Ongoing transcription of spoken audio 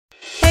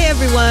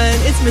everyone.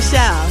 It's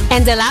Michelle.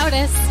 And the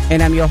loudest.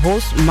 And I'm your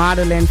host,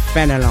 Madeline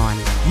Fenelon.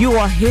 You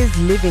are his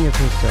living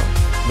epistle,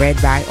 read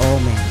by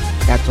all men.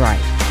 That's right.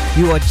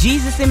 You are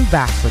Jesus'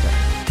 ambassador.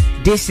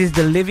 This is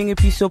the Living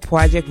Epistle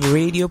Project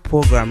radio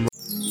program.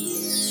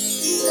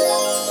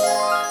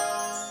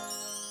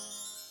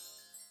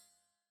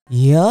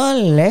 You're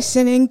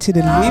listening to the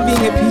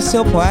Living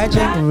Epistle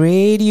Project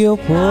radio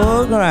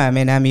program,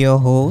 and I'm your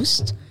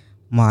host,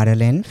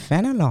 Madeline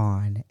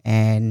Fenelon.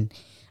 And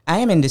I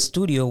am in the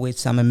studio with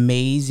some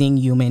amazing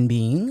human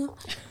beings,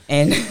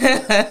 and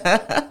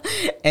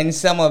and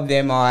some of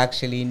them are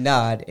actually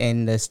not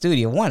in the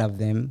studio. One of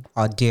them,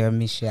 our dear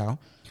Michelle,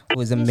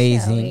 who is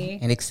amazing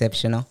and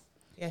exceptional.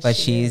 Yes, but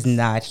she is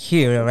not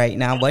here right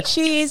now, but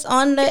she is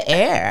on the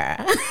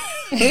air.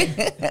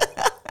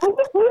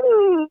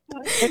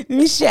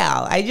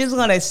 Michelle, I just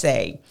want to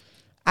say,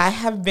 I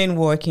have been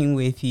working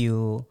with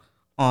you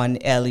on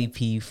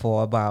LEP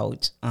for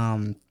about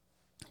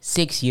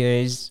 6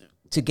 years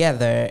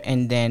together,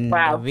 and then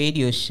the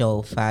radio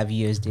show 5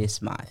 years this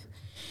month.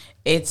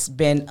 It's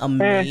been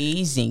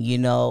amazing. You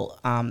know,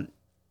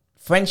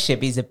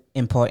 friendship is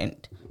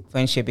important.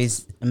 Friendship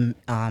is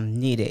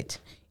needed.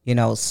 You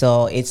know,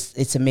 so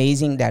it's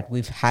amazing that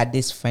we've had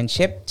this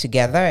friendship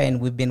together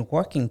and we've been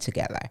working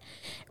together.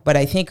 But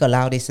I think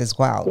allow this as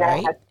well,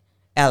 right?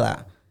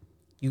 Ella,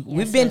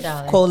 we've been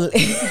called.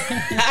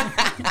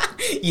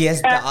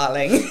 Yes,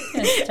 darling.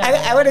 Yes,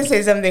 darling. I want to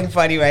say something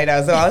funny right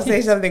now, so I'll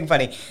say something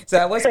funny. So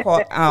I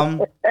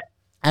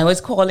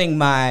was calling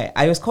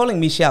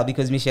Michelle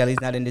because Michelle is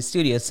not in the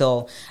studio.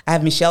 So I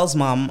have Michelle's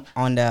mom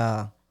on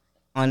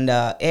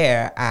the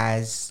air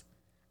as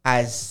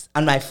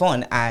on my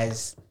phone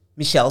as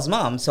Michelle's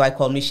mom. So I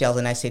called Michelle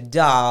and I said,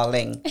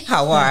 "Darling,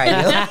 how are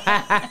you?"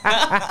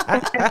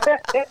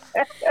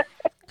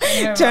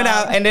 Turn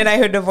out, and then I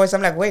heard the voice.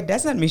 I'm like, wait,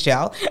 that's not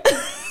Michelle.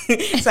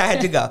 So I had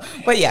to go.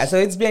 But yeah, so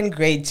it's been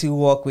great to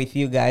work with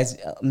you guys.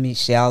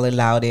 Michelle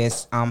allowed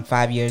us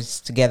 5 years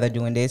together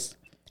doing this.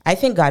 I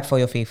thank God for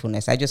your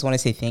faithfulness. I just want to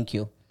say thank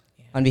you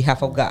on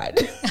behalf of God.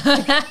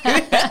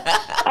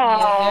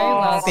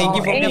 Oh, thank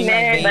you for being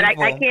faithful. But I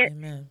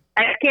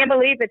can't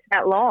believe it's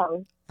that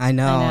long. I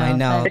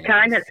know. The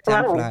time has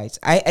flown.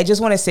 I just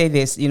want to say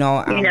this,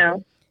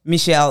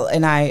 Michelle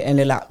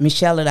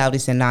allowed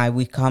us and I,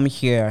 we come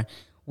here.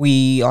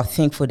 We are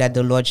thankful that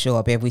the Lord show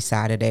up every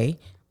Saturday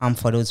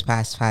for those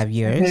past 5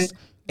 years.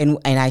 Mm-hmm.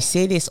 And I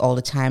say this all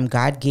the time.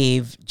 God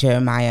gave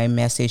Jeremiah a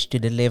message to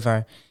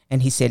deliver.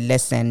 And he said,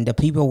 listen, the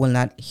people will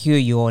not hear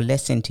you or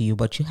listen to you,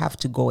 but you have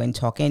to go and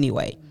talk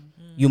anyway.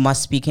 Mm-hmm. You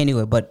must speak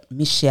anyway. But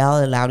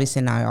Michelle, Loudis,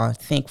 and I are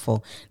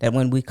thankful that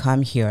when we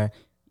come here,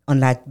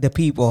 unlike the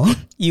people,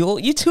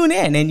 you tune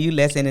in and you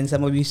listen, and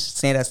some of you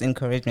send us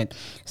encouragement.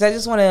 So I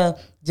just want to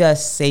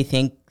just say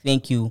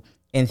thank you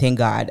and thank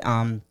God.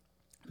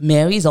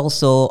 Mary's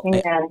also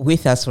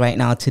with us right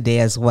now today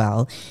as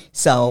well.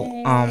 So,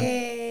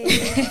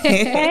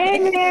 hey,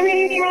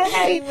 Mary.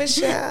 Hey,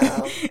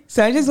 Michelle.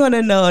 So I just want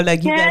to know,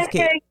 like, you guys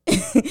can,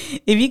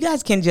 if you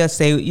guys can just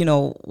say,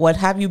 what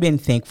have you been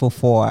thankful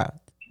for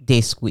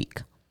this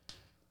week?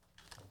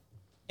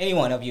 Any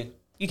one of you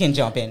can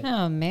jump in.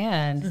 Oh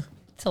man,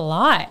 it's a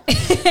lot.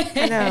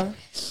 I know.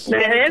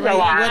 It is a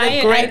lot. What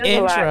a great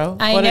intro.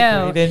 I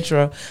know. A great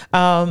intro.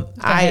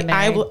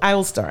 I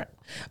will start.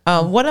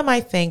 What am I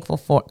thankful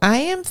for? I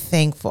am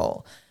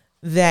thankful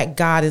that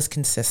God is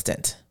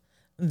consistent.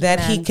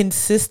 That He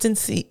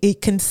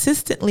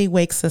consistently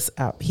wakes us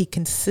up. He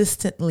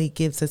consistently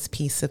gives us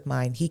peace of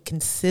mind. He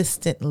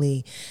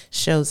consistently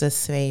shows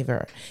us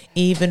favor,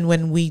 even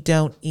when we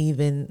don't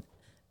even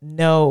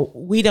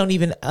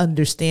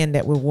understand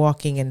that we're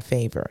walking in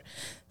favor.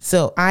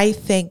 So I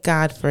thank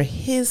God for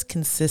His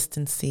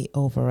consistency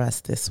over us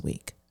this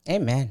week.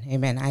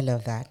 Amen. I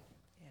love that.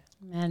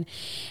 Man,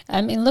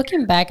 I mean,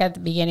 looking back at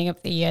the beginning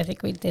of the year, I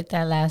think we did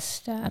that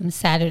last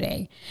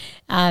Saturday.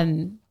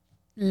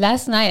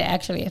 Last night,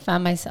 actually, I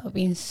found myself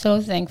being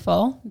so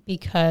thankful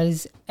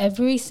because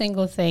every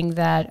single thing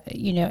that,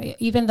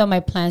 even though my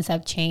plans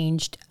have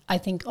changed, I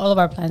think all of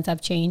our plans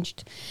have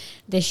changed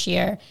this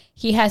year.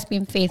 He has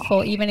been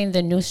faithful, even in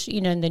the new,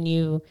 in the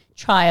new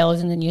trials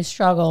and the new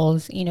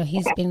struggles.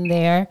 He's been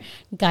there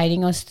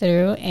guiding us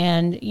through.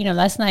 And,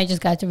 last night I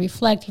just got to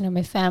reflect,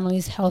 my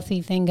family's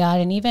healthy, thank God.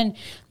 And even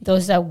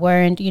those that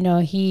weren't,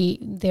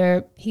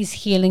 he's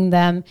healing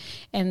them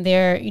and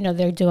they're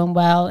doing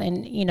well.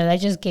 And, that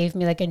just gave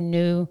me like a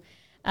new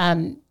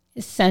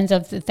sense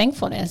of the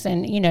thankfulness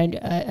and,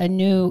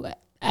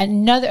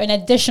 an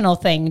additional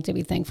thing to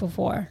be thankful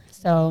for.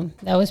 So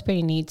that was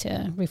pretty neat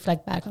to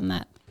reflect back on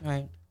that.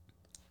 Right.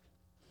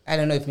 I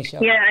don't know if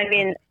Michelle. Yeah, I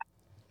mean,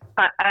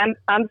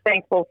 I'm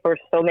thankful for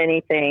so many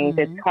things.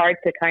 Mm-hmm. It's hard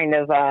to kind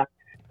of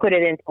put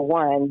it into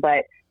one,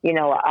 but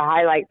a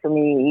highlight for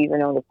me,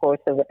 even over the course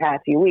of the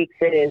past few weeks,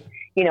 it is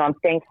I'm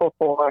thankful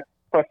for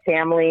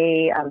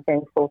family. I'm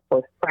thankful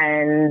for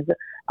friends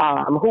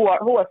who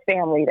are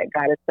family that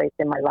God has placed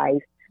in my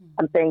life. Mm-hmm.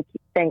 I'm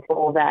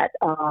thankful that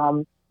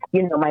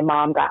my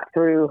mom got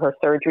through her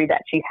surgery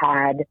that she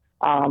had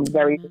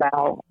very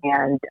well,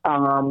 and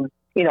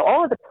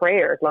all of the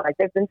prayers, like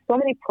there's been so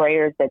many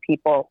prayers that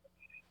people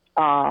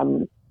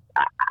have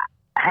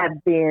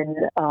been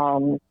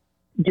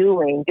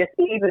doing, just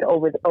even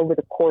over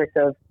the course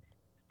of,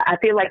 I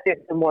feel like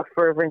there's some more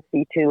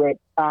fervency to it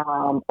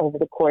over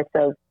the course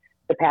of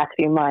the past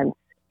few months,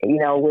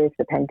 with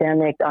the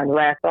pandemic,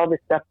 unrest, all this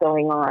stuff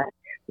going on,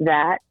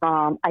 that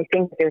I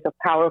think there's a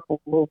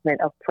powerful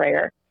movement of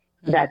prayer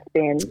that's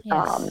been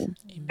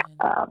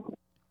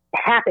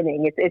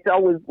happening. It's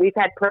always, we've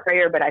had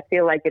prayer, but I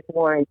feel like it's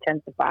more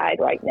intensified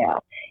right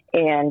now.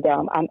 And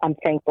I'm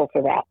thankful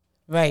for that.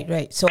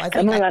 Right. So I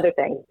think among other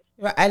things.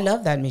 I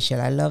love that, Michelle.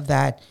 I love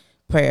that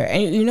prayer.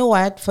 And you know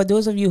what? For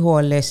those of you who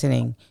are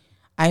listening,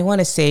 I want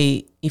to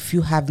say, if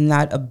you have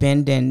not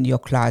abandoned your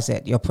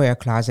closet, your prayer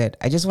closet,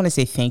 I just want to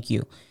say thank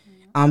you.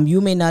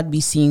 You may not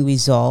be seeing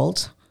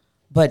results,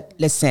 but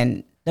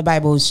listen, the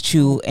Bible is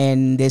true,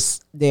 and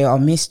there are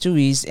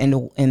mysteries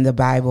in the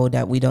Bible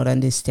that we don't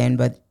understand,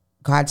 but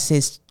God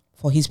says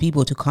for his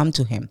people to come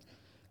to him,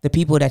 the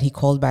people that he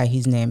called by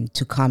his name,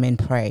 to come and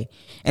pray.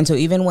 And so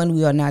even when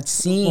we are not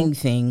seeing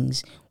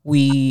things,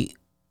 we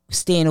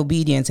stay in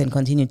obedience and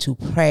continue to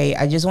pray.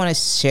 I just want to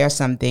share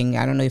something.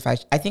 I don't know if I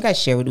think I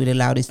shared it with the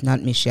loudest,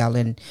 not Michelle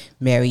and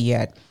Mary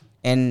yet.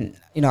 And,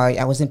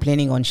 I wasn't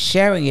planning on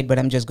sharing it, but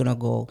I'm just going to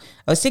go.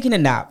 I was taking a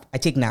nap. I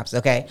take naps,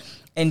 okay?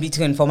 In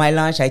between, for my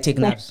lunch, I take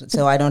naps.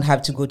 So I don't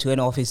have to go to an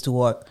office to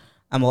work.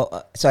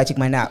 So I take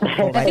my nap.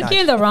 I think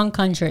you're in the wrong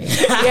country.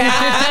 Yeah.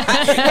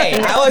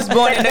 Hey, I was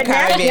born in the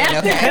Caribbean.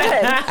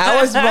 Okay?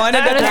 I was born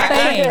in the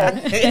Caribbean.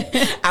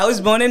 I was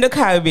born in the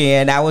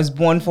Caribbean. I was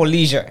born for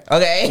leisure.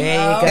 Okay. There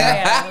you go.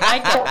 Yeah, I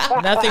like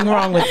it. Nothing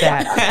wrong with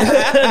that.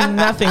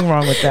 Nothing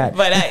wrong with that.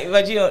 But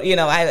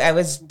I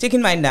was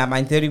taking my nap,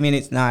 my 30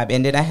 minutes nap,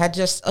 and then I had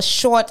just a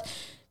short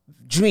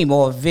dream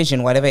or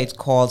vision, whatever it's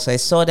called. So I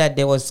saw that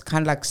there was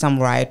kind of like some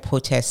riot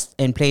protests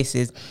in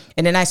places.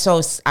 And then I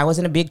was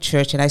in a big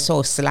church and I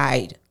saw a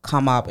slide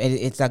come up. And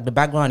it's like the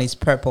background is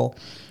purple.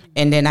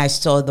 And then I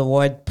saw the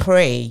word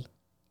pray.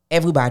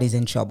 Everybody's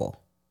in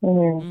trouble.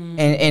 Mm-hmm.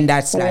 And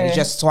that slide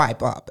just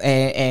swipe up.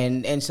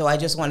 And so I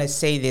just want to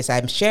say this.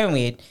 I'm sharing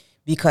it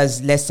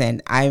because,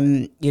 listen,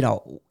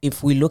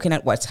 if we're looking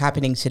at what's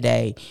happening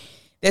today,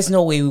 there's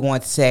no way we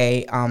want to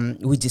say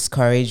we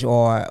discourage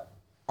or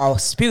our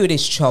spirit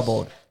is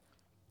troubled,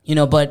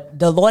 but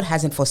the Lord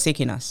hasn't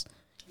forsaken us.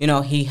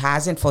 He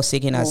hasn't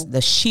forsaken us.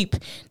 The sheep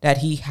that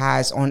he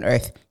has on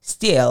earth,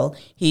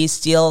 he is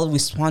still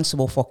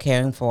responsible for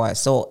caring for us.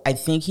 So I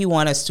think he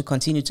wants us to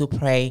continue to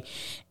pray.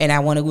 And I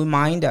want to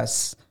remind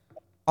us,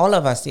 all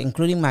of us,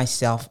 including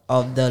myself,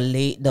 of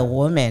the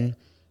woman,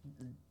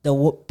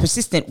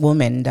 persistent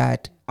woman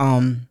that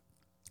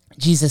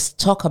Jesus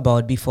talked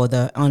about before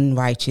the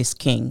unrighteous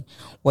king,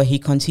 where she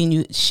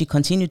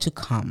continued to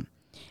come.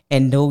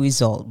 And no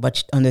result.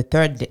 But on the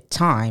third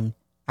time,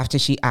 after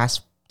she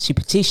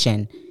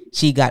petitioned,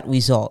 she got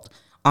result.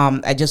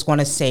 I just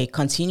want to say,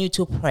 continue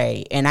to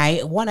pray. And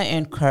I want to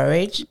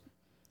encourage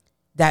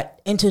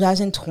that in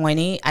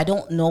 2020, I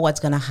don't know what's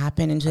going to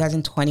happen in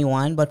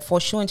 2021, but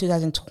for sure in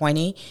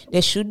 2020,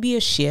 there should be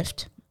a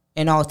shift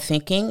in our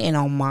thinking, in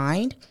our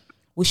mind.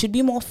 We should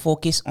be more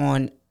focused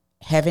on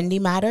heavenly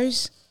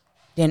matters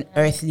than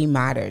earthly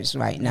matters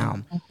right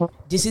now.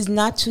 This is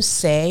not to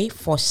say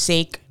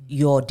forsake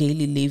your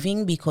daily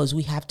living, because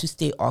we have to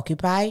stay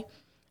occupied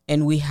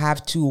and we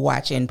have to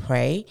watch and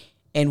pray,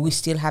 and we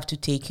still have to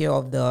take care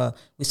of the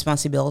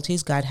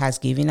responsibilities God has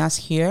given us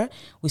here.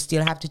 We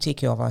still have to take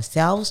care of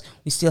ourselves.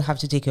 We still have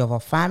to take care of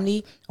our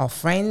family, our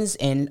friends,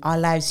 and our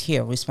lives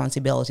here,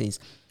 responsibilities.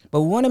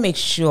 But we want to make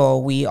sure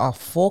we are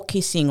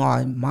focusing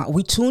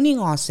we're tuning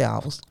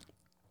ourselves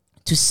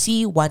to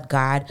see what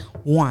God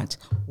wants,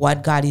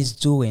 what God is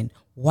doing.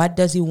 What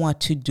does he want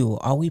to do?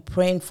 Are we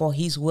praying for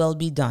his will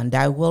be done,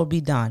 thy will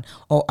be done?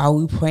 Or are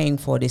we praying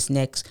for this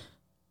next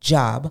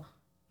job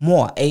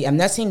more? I'm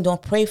not saying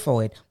don't pray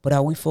for it, but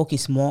are we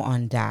focused more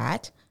on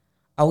that?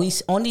 Are we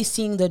only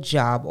seeing the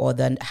job or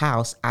the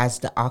house as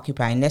the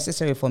occupying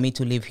necessary for me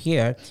to live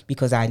here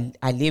because I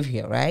live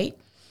here, right?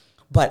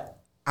 But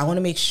I want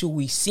to make sure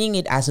we're seeing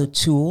it as a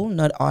tool,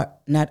 not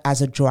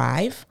as a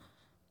drive.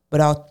 But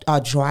our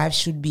drive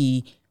should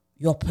be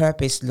your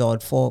purpose,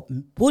 Lord, for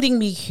putting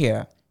me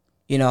here.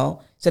 So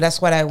that's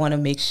what I want to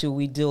make sure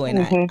we do.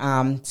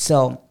 And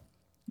so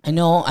I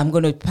know I'm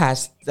going to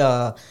pass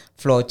the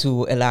floor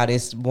to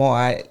Eladis more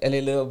a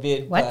little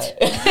bit. What?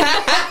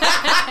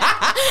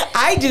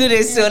 I do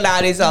this to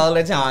Eladis all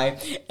the time.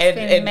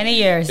 And many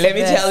years. Let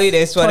me tell you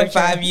this,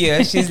 45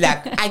 years, she's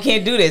like, I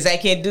can't do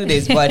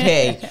this. But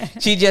hey,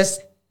 she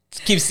just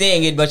keep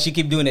saying it, but she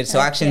keep doing it. So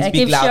actions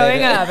speak louder.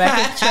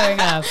 I keep showing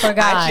up for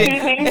God.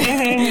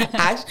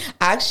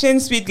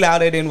 Actions speak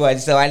louder than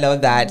words. So I love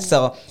that.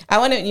 So I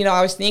want to,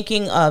 I was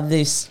thinking of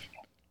this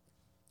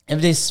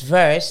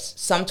verse,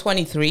 Psalm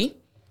 23,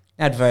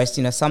 not verse,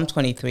 Psalm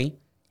 23.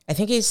 I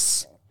think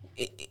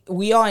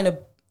we are in a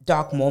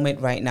dark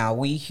moment right now.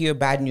 We hear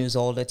bad news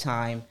all the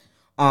time.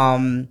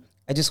 I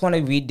just want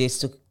to read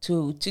this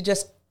to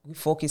just we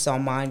focus our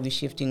mind, we're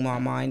shifting our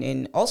mind.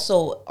 And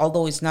also,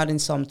 although it's not in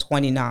Psalm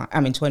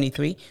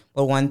 23,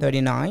 but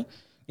 139,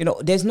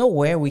 there's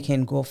nowhere we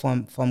can go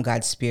from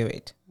God's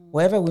spirit.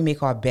 Wherever we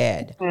make our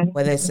bed,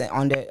 whether it's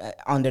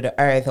under the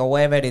earth or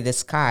wherever it is, the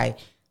sky,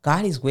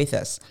 God is with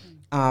us.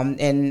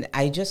 And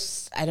I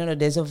don't know,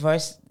 there's a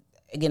verse,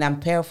 again, I'm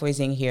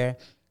paraphrasing here,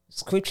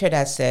 scripture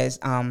that says,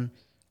 I'm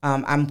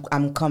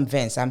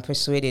convinced, I'm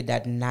persuaded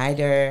that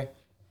neither,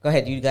 go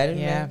ahead, you got it?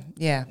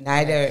 Yeah.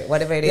 Neither,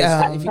 whatever it is,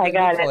 if you I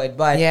got it. for it.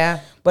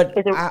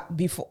 But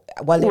before,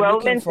 while they're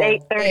Romans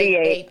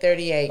 8:38.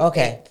 8:38.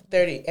 Okay.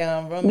 30.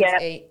 Romans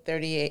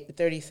 8:38,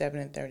 37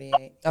 and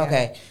 38. Yeah.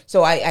 Okay.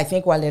 So I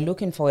think while they're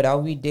looking for it,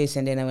 I'll read this,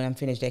 and then when I'm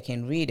finished, I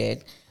can read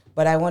it.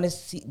 But I want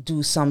to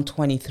do Psalm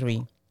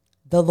 23.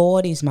 The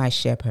Lord is my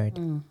shepherd.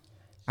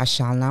 I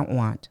shall not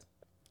want.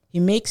 He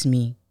makes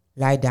me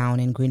lie down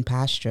in green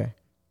pasture.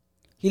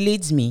 He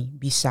leads me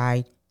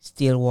beside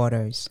still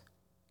waters.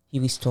 He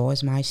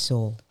restores my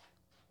soul.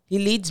 He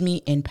leads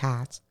me in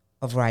paths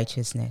of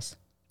righteousness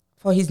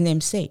for his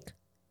name's sake.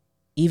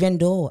 Even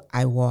though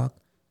I walk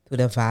through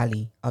the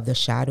valley of the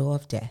shadow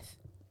of death,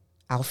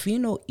 I'll fear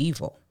no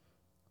evil,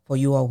 for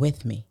you are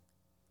with me.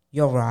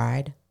 Your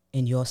rod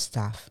and your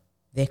staff,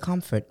 they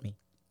comfort me.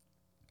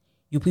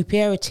 You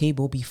prepare a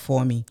table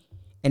before me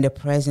in the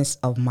presence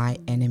of my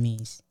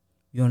enemies.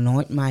 You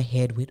anoint my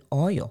head with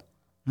oil.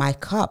 My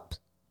cup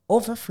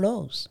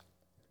overflows.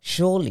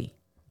 Surely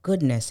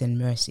goodness and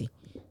mercy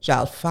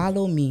shall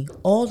follow me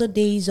all the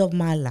days of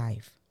my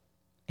life,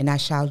 and I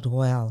shall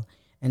dwell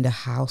in the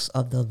house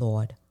of the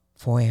Lord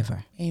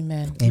forever.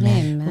 Amen.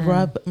 Amen.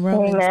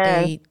 Romans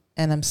 8,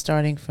 and I'm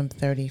starting from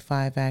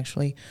 35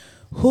 actually.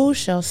 Who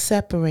shall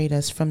separate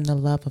us from the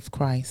love of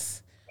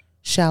Christ?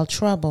 Shall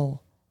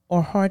trouble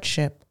or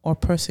hardship or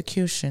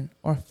persecution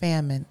or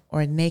famine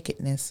or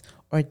nakedness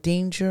or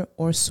danger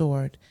or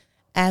sword?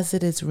 As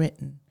it is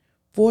written,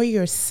 for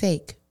your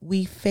sake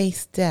we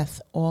face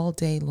death all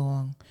day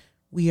long.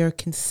 We are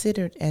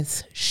considered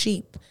as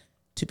sheep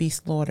to be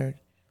slaughtered.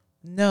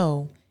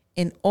 No,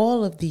 in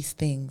all of these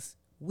things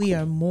we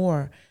are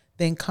more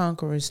than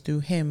conquerors through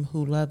him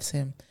who loves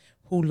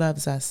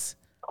us.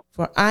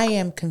 For I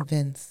am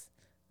convinced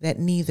that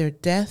neither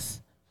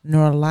death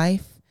nor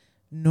life,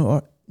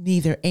 nor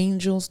neither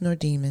angels nor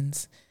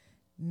demons,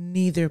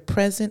 neither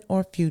present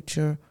or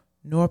future,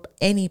 nor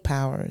any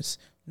powers,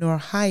 nor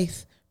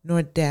height,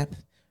 nor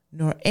depth,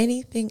 nor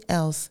anything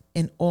else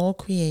in all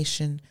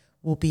creation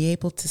will be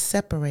able to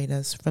separate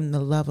us from the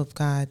love of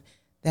God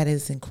that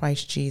is in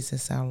Christ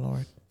Jesus our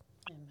Lord.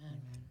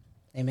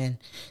 Amen.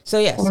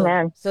 So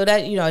so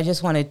that, I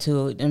just wanted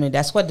to,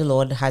 that's what the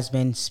Lord has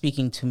been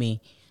speaking to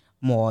me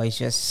more, is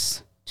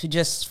just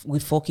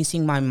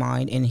refocusing my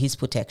mind in his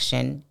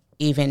protection,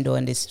 even though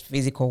in this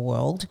physical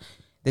world,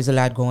 there's a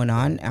lot going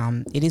on.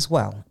 It is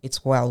well.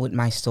 It's well with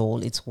my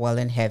soul. It's well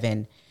in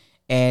heaven.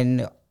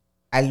 And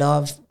I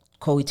love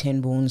Corrie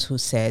ten Boom, who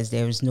says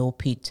there is no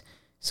pit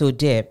too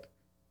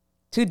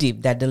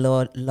deep that the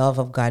love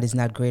of God is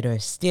not greater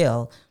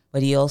still.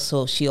 But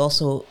she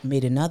also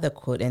made another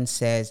quote and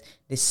says,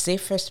 the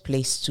safest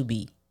place to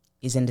be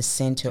is in the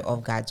center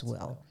of God's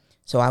will.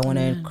 So I want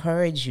to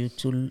encourage you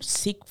to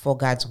seek for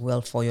God's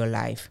will for your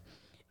life.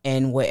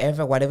 And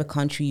whatever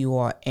country you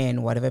are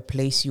in, whatever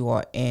place you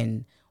are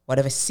in,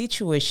 whatever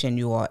situation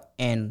you are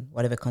in,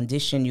 whatever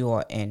condition you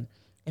are in,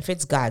 if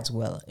it's God's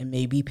will, it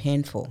may be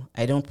painful.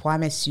 I don't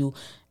promise you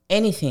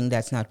anything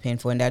that's not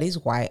painful. And that is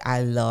why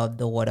I love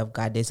the word of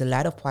God. There's a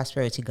lot of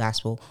prosperity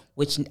gospel,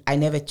 which I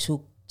never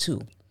took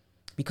to,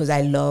 because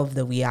I love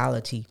the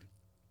reality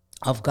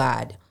of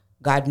God.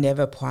 God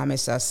never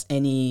promised us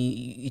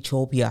any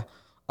utopia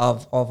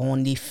of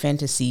only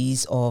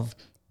fantasies of,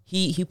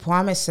 he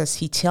promised us,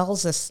 he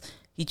tells us,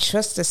 he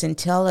trusts us and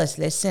tells us,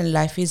 listen,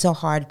 life is a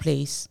hard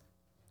place,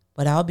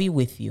 but I'll be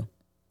with you.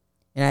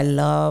 And I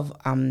love,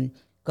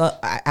 God,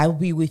 I'll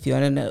be with you. I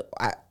don't know,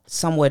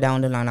 somewhere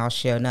down the line I'll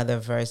share another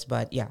verse,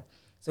 but yeah.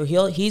 So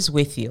he's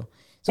with you.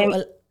 So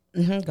go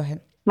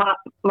ahead.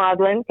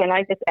 Madeline, can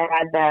I just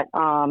add that,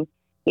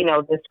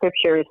 the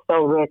scripture is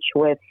so rich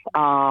with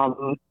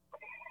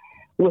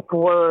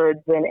words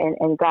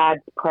and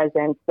God's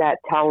presence that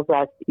tells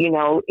us,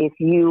 if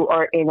you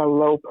are in a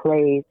low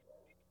place,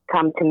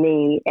 come to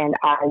me and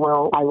I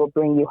will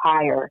bring you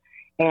higher.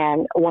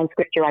 And one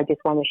scripture I just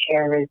want to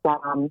share is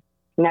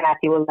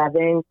Matthew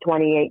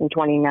 11:28 and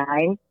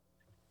 29.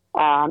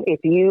 If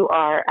you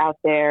are out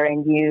there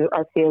and you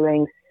are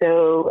feeling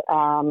so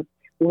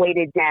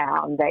weighted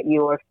down that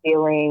you are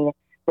feeling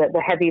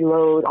the heavy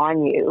load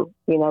on you,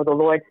 the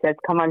Lord says,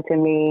 come unto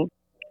me,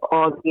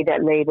 all ye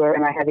that labor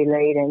and are heavy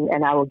laden,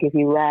 and I will give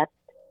you rest.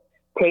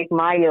 Take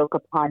my yoke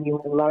upon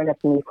you and learn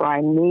of me, for I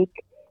am meek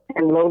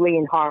and lowly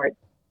in heart,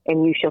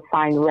 and you shall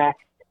find rest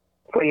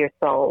for your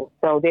soul.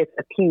 So there's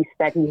a peace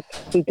that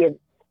he gives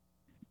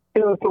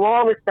through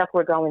all the stuff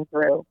we're going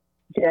through.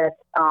 Just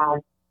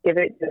give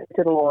it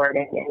to the Lord,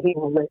 and he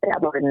will lift that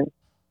burden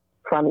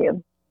from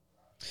you.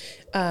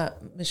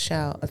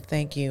 Michelle,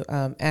 thank you.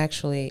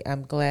 Actually,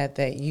 I'm glad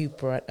that you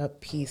brought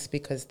up peace,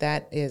 because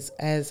that is,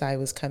 as I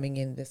was coming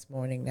in this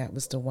morning, that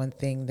was the one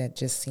thing that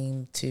just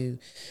seemed to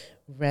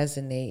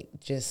resonate.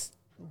 Just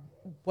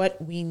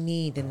what we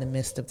need in the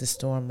midst of the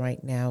storm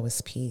right now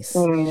is peace.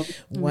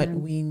 What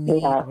we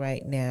need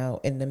right now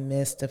in the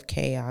midst of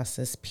chaos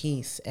is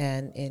peace.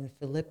 And in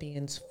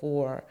Philippians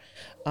 4,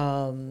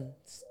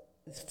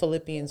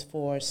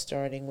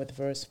 starting with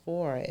verse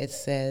 4, it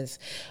says,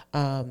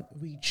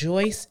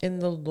 rejoice in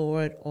the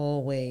Lord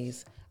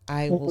always.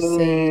 I will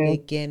say it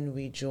again,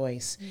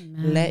 rejoice.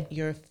 Let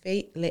your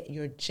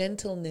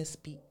gentleness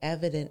be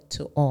evident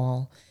to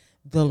all.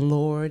 The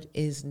Lord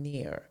is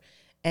near.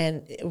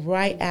 And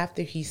right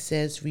after he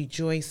says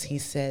rejoice, he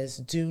says,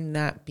 do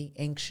not be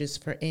anxious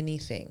for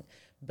anything,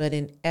 but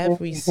in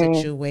every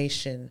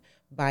situation,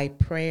 by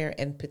prayer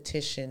and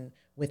petition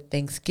with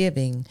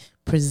thanksgiving,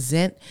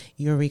 present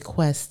your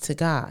requests to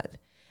God,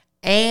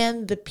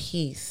 and the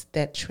peace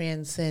that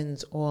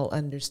transcends all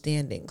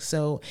understanding.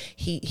 So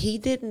he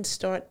didn't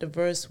start the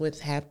verse with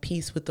have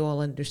peace with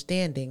all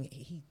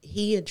understanding.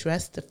 He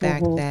addressed the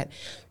fact that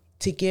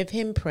to give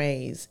him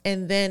praise.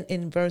 And then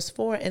in verse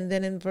 4 and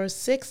then in verse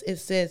 6, it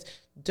says,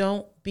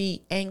 don't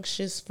be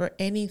anxious for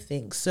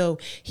anything. So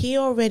he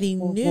already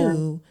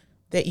knew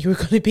that you were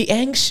going to be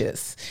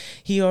anxious.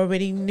 He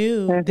already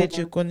knew that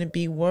you're going to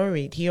be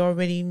worried. He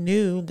already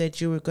knew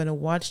that you were going to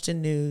watch the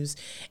news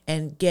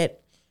and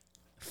get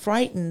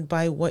frightened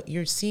by what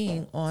you're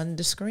seeing on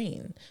the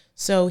screen.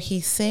 So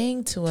he's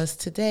saying to us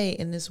today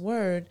in his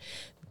word,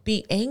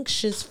 be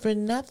anxious for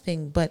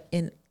nothing, but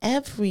in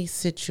every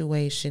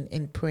situation,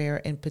 in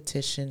prayer and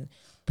petition,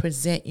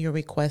 present your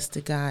request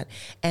to God.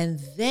 And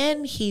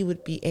then he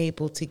would be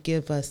able to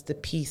give us the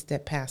peace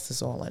that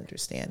passes all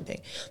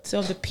understanding.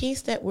 So the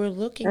peace that we're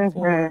looking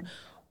for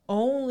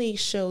only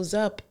shows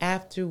up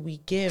after we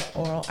give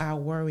all our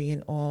worry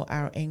and all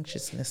our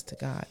anxiousness to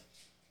God.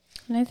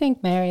 And I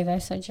think, Mary,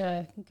 that's such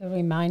a good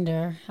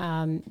reminder.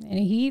 And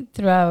he,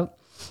 throughout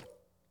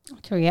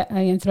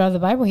the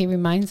Bible, he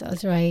reminds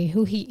us, right,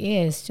 who he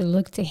is, to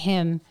look to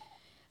him,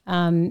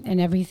 and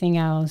everything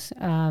else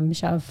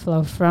shall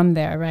flow from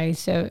there, right?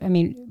 So, I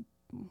mean,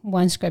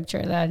 one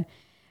scripture that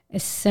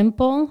is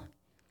simple,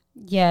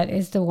 yet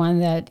is the one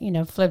that,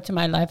 flipped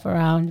my life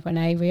around when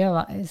I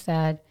realized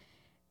that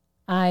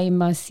I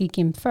must seek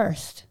him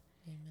first,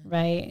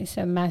 right?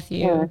 So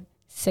Matthew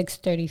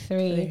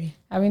 6:33,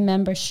 I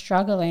remember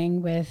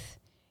struggling with,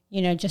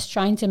 just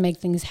trying to make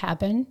things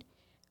happen.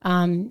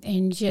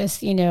 And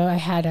just, I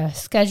had a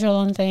schedule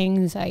on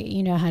things. I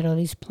had all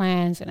these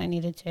plans, and I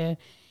needed to,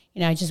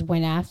 I just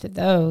went after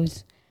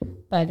those.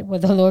 But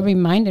what the Lord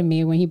reminded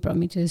me when he brought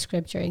me to the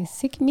scripture is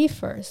seek me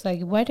first.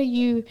 Like, why do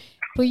you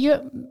put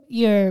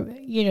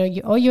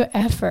all your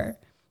effort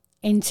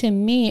into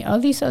me? All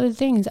these other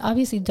things,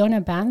 obviously don't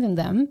abandon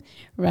them,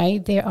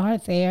 right? They are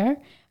there.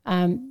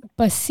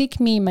 But seek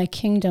me, my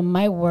kingdom,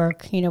 my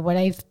work, what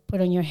I've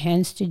put on your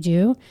hands to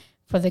do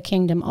for the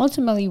kingdom.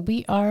 Ultimately,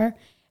 we are,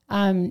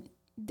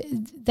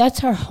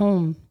 that's our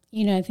home.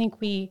 I think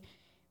we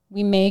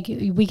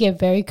get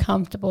very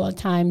comfortable at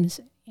times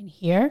in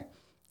here.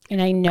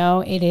 And I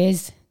know it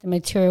is the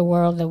material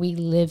world that we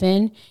live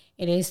in.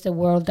 It is the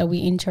world that we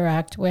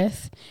interact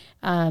with,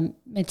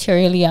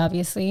 materially,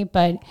 obviously,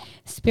 but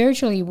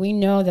spiritually, we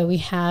know that we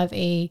have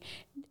a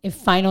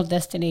final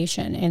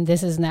destination, and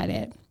this is not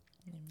it.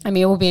 I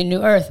mean, it will be a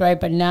new earth, right?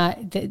 But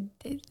not the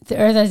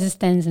earth as it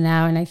stands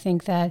now. And I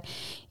think that,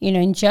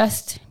 in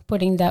just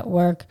putting that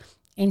work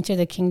into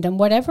the kingdom,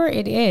 whatever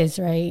it is,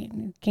 right?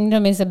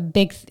 Kingdom is a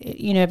big,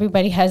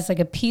 everybody has like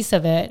a piece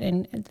of it,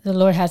 and the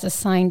Lord has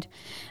assigned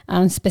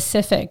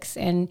specifics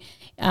and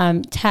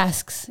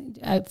tasks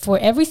for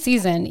every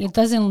season. It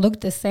doesn't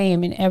look the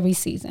same in every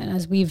season,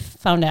 as we've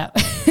found out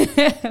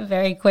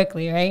very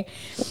quickly, right?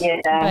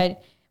 Yeah.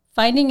 But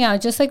finding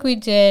out, just like we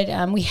did,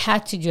 we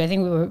had to do, I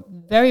think we were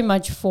very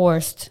much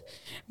forced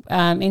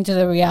into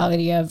the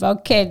reality of,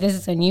 okay, this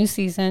is a new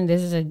season.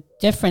 This is a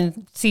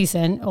different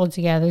season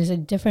altogether. There's a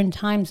different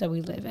times that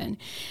we live in.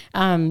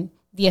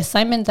 The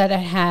assignment that I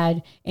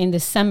had in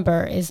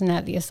December is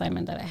not the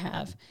assignment that I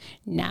have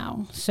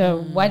now.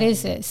 So what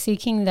is it?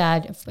 Seeking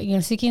that,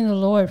 seeking the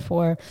Lord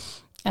for,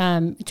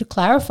 to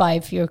clarify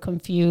if you're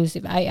confused.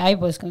 If I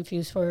was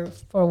confused for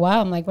a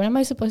while. I'm like, what am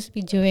I supposed to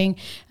be doing?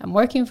 I'm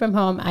working from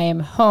home. I am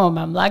home.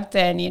 I'm locked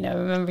in.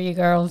 Remember you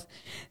girls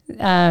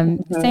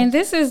saying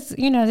this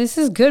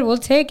is good. We'll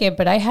take it.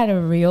 But I had a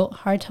real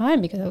hard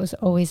time because I was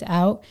always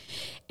out.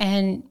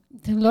 And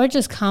the Lord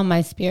just calmed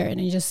my spirit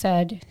and just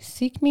said,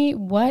 seek me.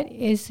 What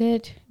is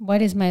it?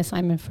 What is my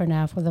assignment for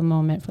now, for the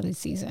moment, for the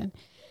season?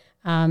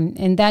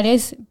 And that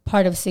is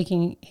part of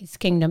seeking his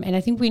kingdom. And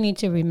I think we need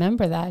to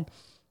remember that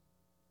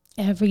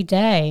every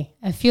day.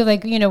 I feel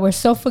like, we're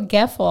so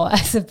forgetful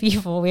as a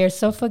people. We are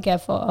so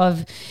forgetful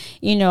of,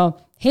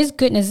 his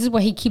goodness. This is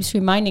what he keeps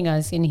reminding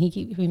us. And he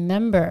keeps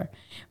remember.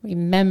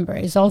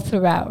 It's all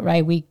throughout,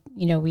 right? We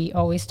we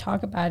always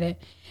talk about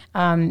it.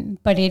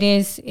 But it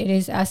is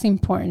as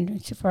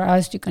important for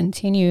us to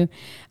continue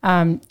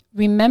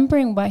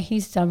remembering what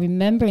he's done,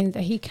 remembering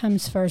that he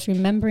comes first,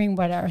 remembering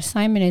what our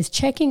assignment is,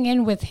 checking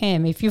in with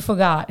him. If you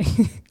forgot,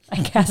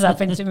 like has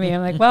happened to me,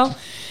 I'm like, well,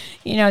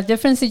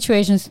 different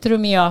situations threw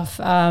me off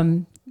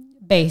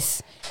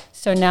base.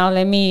 So now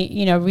let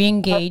me,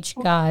 re-engage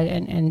God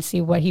and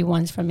see what he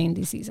wants from me in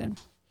this season.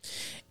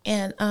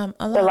 And I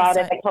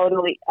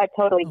totally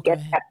get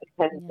that,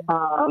 because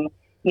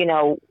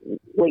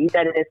what you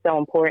said is so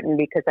important,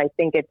 because I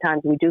think at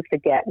times we do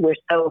forget we're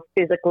so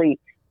physically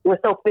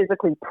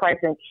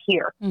present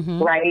here,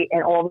 right?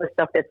 And all the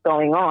stuff that's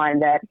going on,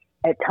 that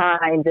at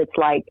times it's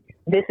like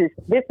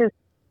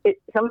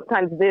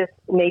sometimes this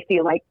may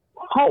feel like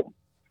home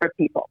for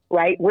people,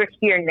 right? We're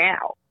here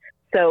now.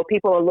 So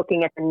people are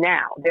looking at the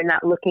now. They're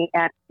not looking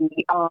at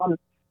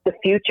the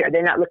future.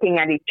 They're not looking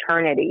at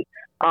eternity.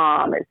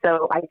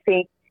 So I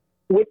think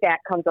with that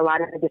comes a lot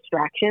of the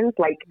distractions.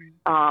 Like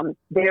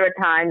there are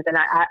times, and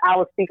I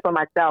will speak for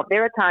myself,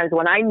 there are times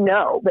when I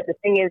know, but the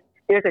thing is,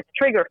 there's a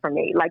trigger for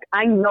me. Like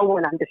I know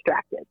when I'm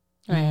distracted,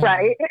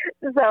 right?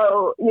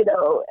 So,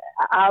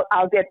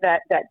 I'll get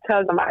that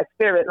tug of my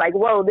spirit, like,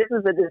 whoa, this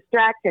is a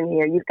distraction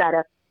here. You've got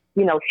to,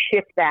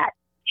 shift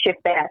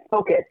that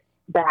focus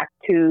back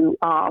to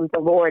the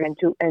Lord and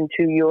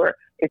to your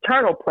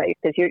eternal place,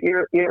 because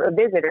you're a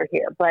visitor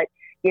here. But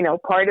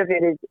part of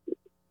it is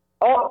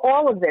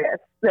all of this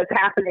that's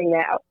happening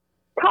now,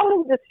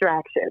 total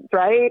distractions,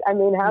 right? I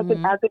mean, how could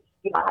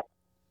you not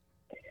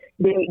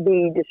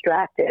be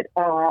distracted?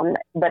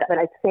 But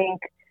I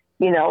think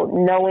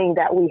knowing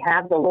that we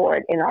have the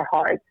Lord in our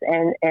hearts,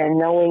 and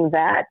knowing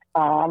that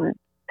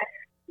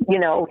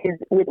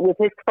with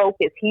his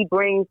focus, he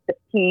brings the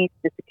peace,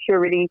 the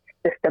security,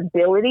 the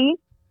stability.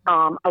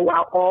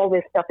 While all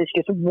this stuff is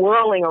just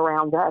whirling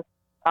around us.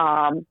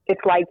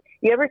 It's like,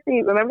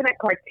 remember that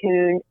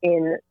cartoon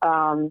in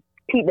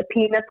the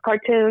Peanuts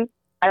cartoon?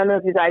 I don't know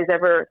if you guys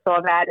ever saw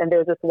that. And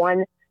there's this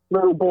one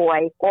little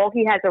boy, all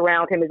he has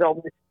around him is all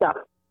this stuff,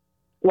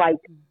 like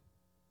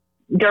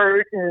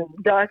dirt and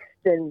dust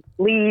and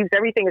leaves.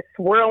 Everything is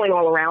swirling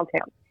all around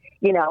him,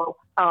 and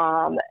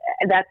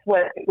that's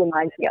what it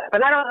reminds me of.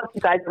 But I don't know if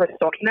you guys ever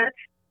saw Peanuts.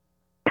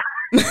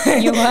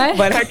 You what?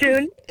 But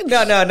cartoon?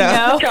 No.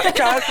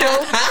 Charles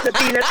show, the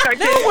Peanuts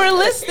cartoon. No, we're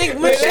listening,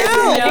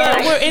 Michelle.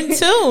 We're in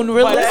tune.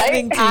 We're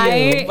listening to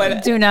you. I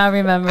do not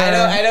remember.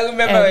 I don't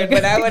remember it,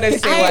 but I want to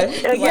say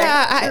one.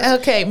 Yeah.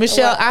 Okay,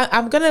 Michelle.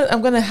 I'm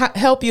gonna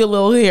help you a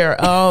little here.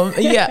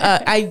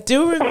 I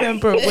do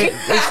remember with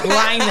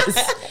Linus.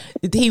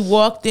 He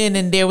walked in,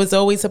 and there was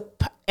always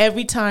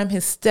every time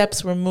his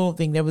steps were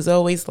moving, there was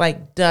always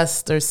like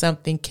dust or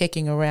something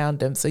kicking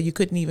around him. So you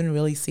couldn't even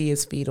really see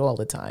his feet all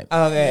the time.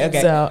 Okay.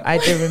 So I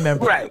do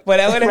remember. Right. What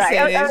I want to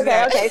say is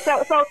okay.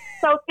 So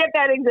get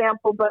that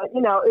example, but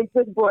it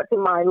just brought to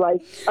mind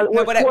like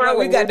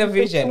we got the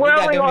vision. We're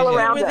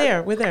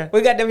there.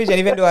 We got the vision,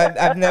 even though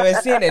I've never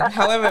seen it.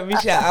 However,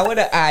 Michelle, I want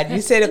to add.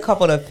 You said a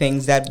couple of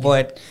things that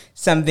brought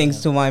some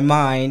things to my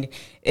mind.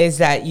 Is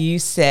that you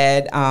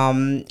said?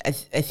 I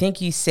think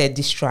you said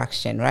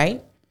distraction,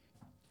 right?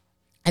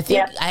 I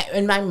think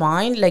in my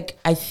mind,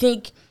 I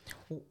think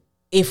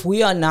if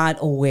we are not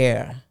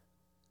aware,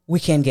 we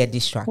can get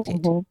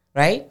distracted,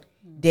 right?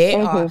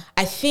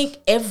 I think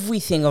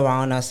everything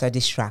around us are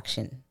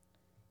distraction,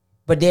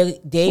 but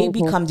they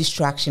become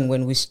distraction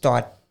when we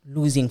start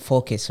losing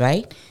focus,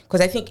 right?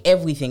 Because I think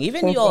everything,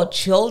 even your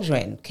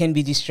children, can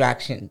be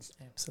distractions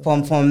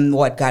from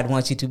what God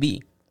wants you to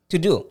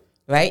do,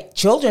 right?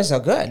 Children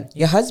are good.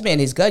 Your husband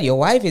is good. Your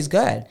wife is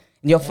good.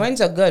 Your friends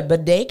are good,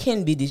 but they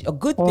can be a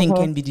good thing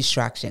can be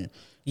distraction,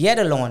 yet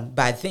alone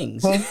bad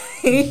things.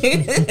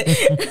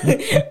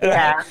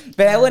 Yeah.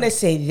 But I want to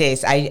say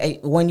this.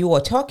 I when you were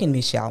talking,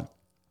 Michelle,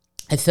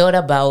 I thought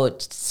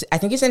about, I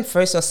think it's in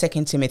 1st or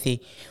 2nd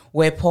Timothy,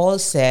 where Paul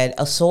said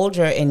a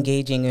soldier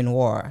engaging in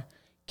war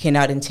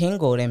cannot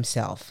entangle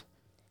himself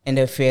in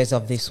the affairs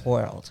of this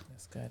world.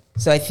 That's good.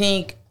 So I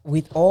think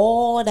with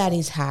all that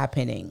is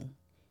happening,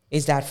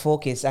 is that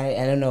focus,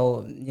 I don't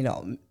know,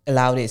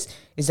 allow this,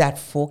 is that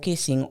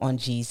focusing on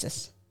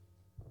Jesus.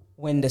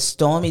 When the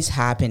storm is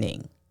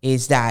happening,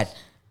 is that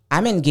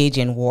I'm engaged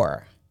in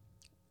war.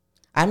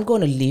 I'm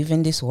going to live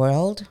in this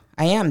world.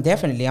 I am,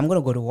 definitely. I'm going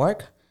to go to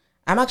work.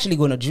 I'm actually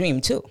going to dream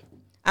too.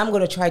 I'm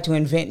going to try to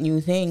invent new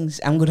things.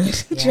 I'm going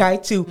to try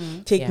to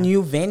take on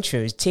new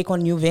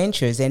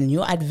ventures and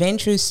new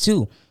adventures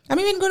too. I'm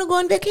even going to go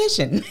on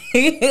vacation.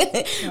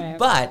 Right.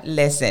 But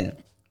listen,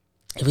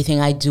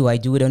 everything I do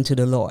it unto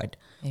the Lord.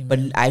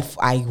 Amen. But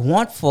I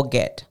won't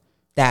forget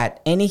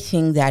that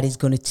anything that is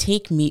going to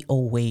take me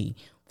away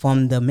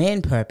from the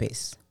main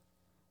purpose,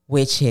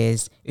 which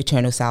is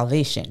eternal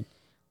salvation,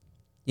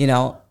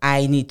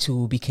 I need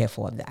to be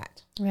careful of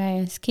that.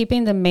 Right. It's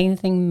keeping the main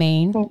thing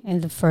main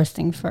and the first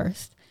thing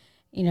first.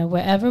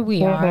 Wherever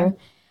we are,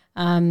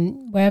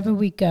 wherever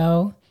we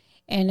go.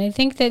 And I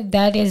think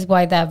that is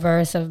why that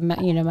verse of,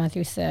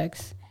 Matthew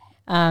 6,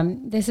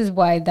 this is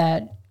why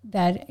that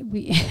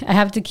I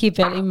have to keep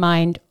it in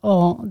mind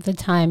all the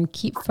time.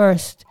 Keep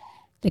first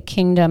the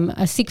kingdom,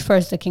 seek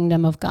first the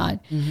kingdom of God.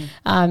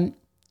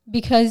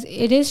 Because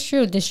it is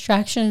true,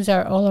 distractions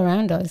are all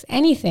around us.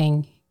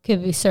 Anything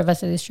could serve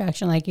as a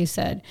distraction, like you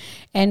said.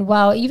 And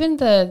while even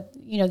the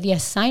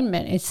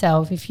assignment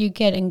itself, if you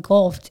get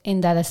engulfed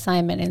in that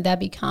assignment and that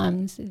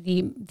becomes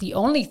the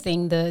only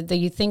thing that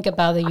you think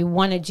about, that you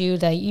want to do,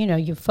 that,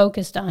 you're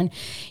focused on,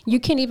 you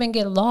can even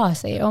get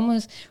lost. It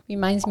almost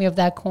reminds me of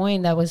that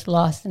coin that was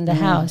lost in the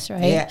house,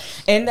 right? Yeah,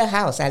 in the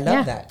house. I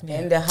love that.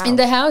 In the house. In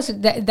the house,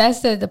 that's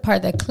the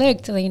part that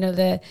clicked.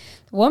 The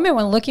woman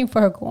went looking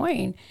for her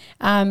coin,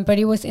 but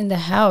it was in the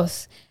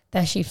house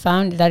that she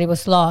found that it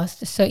was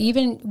lost. So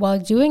even while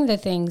doing the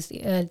things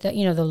that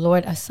the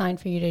Lord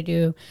assigned for you to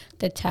do,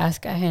 the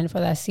task at hand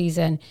for that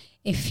season,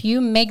 if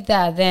you make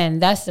that, then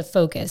that's the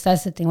focus.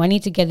 That's the thing. I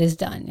need to get this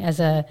done as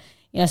a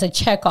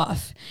check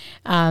off,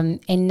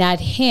 and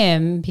not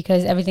him,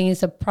 because everything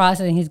is a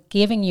process, and he's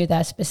giving you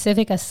that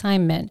specific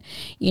assignment,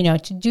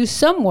 to do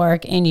some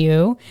work in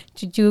you,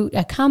 to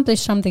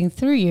accomplish something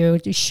through you,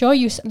 to show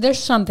you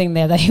there's something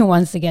there that he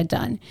wants to get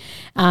done.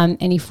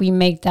 And if we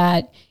make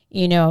that,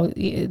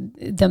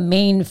 the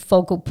main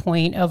focal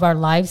point of our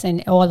lives,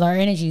 and all our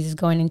energies is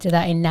going into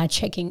that and not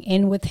checking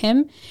in with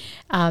him,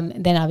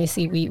 then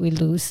obviously we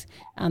lose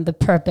the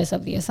purpose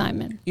of the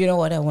assignment. You know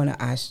what I want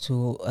to ask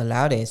to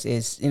allow this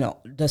is,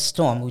 the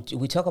storm.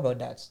 We talk about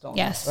that storm.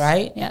 Yes.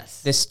 Right?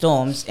 Yes. The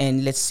storms.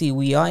 And let's see,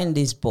 we are in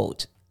this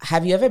boat.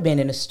 Have you ever been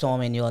in a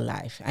storm in your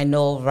life? I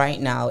know right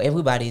now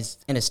everybody's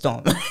in a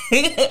storm.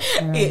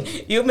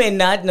 Right. You may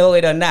not know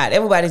it or not.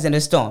 Everybody's in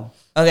a storm.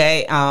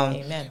 Okay.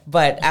 Amen.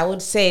 But I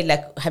would say,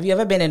 have you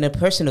ever been in a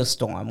personal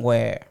storm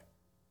where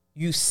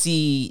you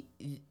see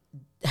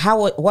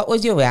what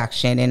was your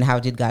reaction and how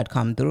did God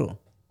come through?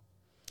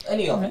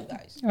 Any of you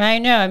guys? I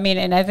know. I mean,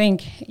 and I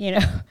think,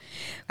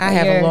 I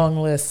have a long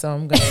list, so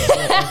I'm going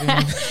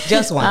to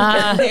just one.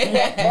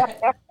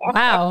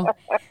 Wow.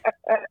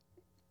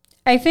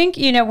 I think,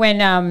 when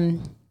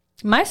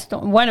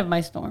one of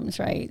my storms,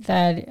 right,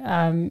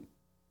 that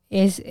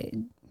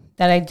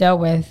I dealt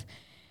with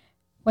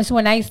was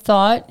when I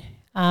thought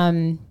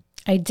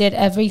I did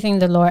everything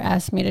the Lord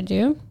asked me to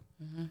do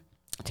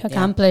to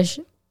accomplish.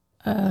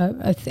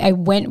 I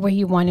went where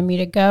he wanted me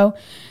to go.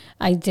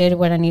 I did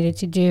what I needed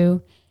to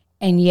do.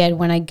 And yet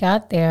when I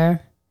got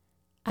there,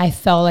 I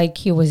felt like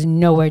he was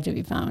nowhere to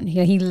be found.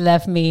 He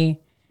left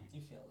me.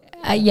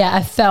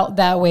 I felt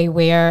that way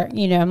where,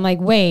 I'm like,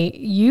 wait,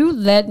 you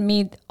led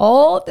me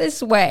all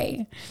this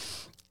way,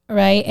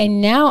 right?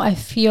 And now I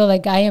feel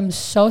like I am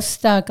so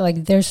stuck,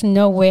 like there's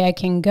no way I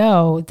can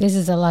go. This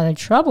is a lot of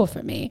trouble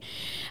for me.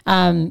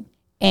 And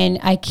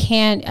I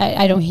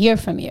don't hear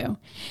from you.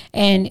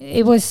 And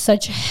it was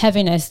such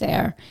heaviness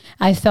there.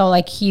 I felt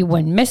like he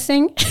went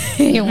missing.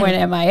 He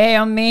went MIA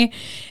on me.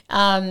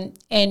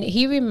 And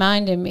he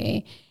reminded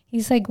me,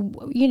 he's like,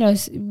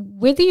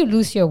 where do you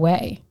lose your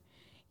way?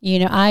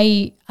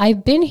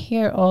 I've been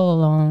here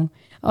all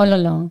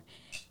along.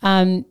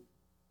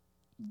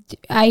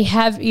 I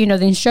have,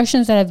 the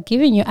instructions that I've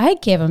given you, I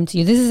gave them to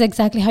you. This is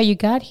exactly how you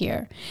got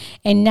here.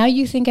 And now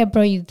you think I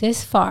brought you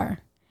this far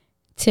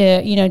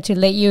to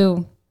let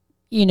you,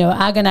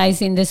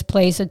 agonize in this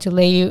place, or to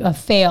let you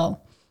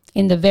fail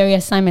in the very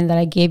assignment that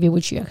I gave you,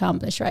 which you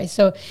accomplished, right?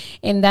 So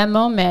in that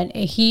moment,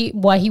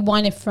 what he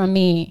wanted from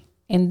me,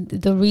 and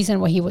the reason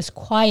why he was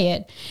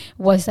quiet,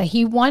 was that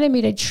he wanted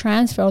me to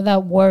transfer all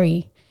that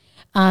worry,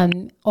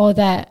 all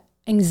that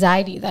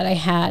anxiety that I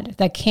had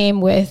that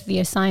came with the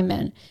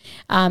assignment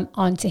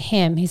onto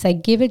him. He's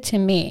like, give it to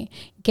me.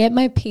 Get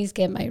my peace,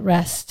 get my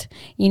rest.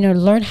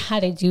 Learn how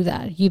to do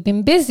that. You've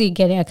been busy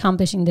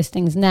accomplishing these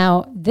things.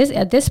 Now,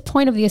 at this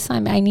point of the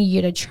assignment, I need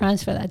you to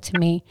transfer that to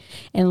me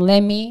and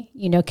let me,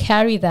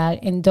 carry that,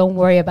 and don't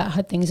worry about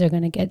how things are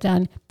going to get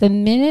done. The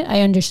minute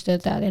I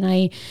understood that, and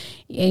I,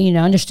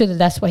 understood that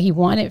that's what he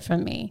wanted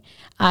from me,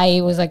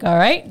 I was like, all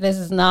right, this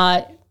is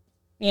not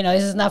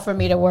for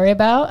me to worry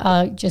about.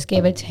 I just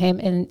gave it to him,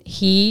 and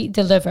he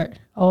delivered.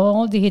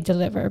 Oh, did he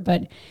deliver?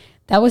 But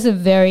that was a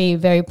very,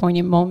 very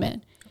poignant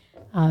moment.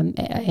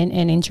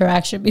 An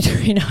interaction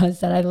between us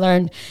that I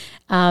learned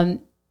I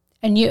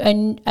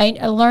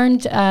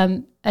learned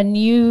a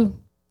new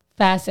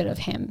facet of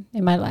him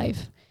in my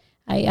life.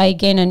 I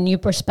gained a new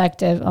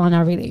perspective on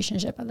our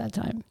relationship at that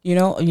time.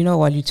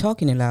 While you're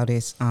talking about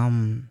this,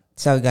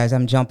 sorry guys,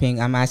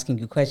 I'm asking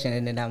you a question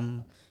and then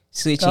I'm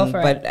switching.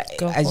 But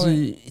as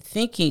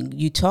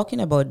you're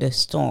talking about the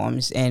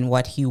storms and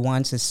what he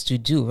wants us to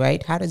do,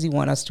 right? How does he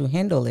want us to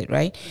handle it,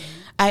 right? Mm-hmm.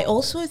 I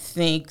also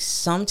think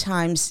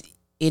sometimes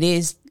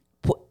it's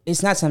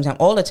not sometimes,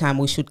 all the time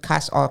we should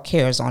cast our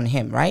cares on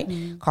him, right?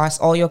 Mm-hmm.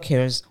 Cast all your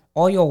cares,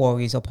 all your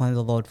worries upon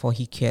the Lord, for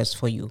he cares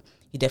for you.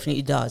 He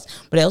definitely does.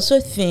 But I also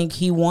think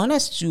he wants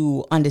us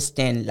to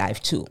understand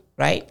life too,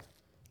 right?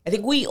 I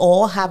think we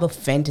all have a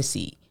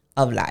fantasy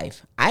of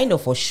life. I know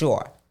for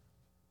sure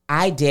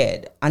I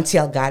did,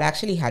 until God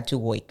actually had to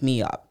wake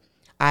me up.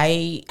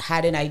 I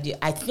had an idea.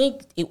 I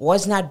think it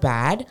was not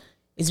bad.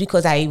 It's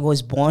because I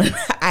was born.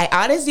 I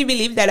honestly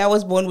believe that I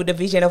was born with a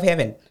vision of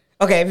heaven.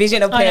 Okay,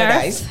 vision of On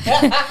paradise.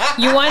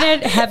 You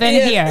wanted heaven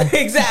here.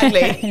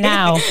 Exactly.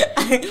 Now.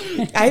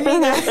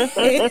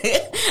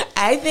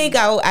 I think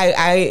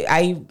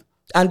I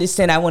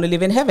understand I want to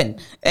live in heaven.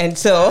 And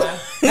so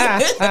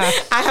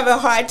I have a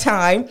hard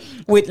time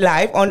with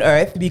life on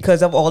earth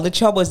because of all the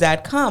troubles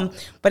that come.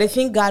 But I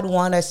think God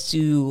wants us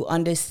to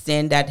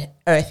understand that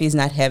earth is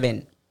not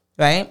heaven,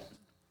 right?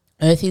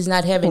 Earth is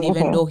not heaven,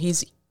 even though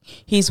he's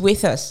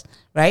with us,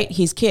 right?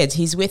 His kids,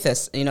 he's with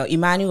us,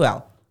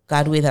 Emmanuel,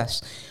 God with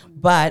us.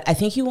 But I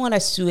think he wants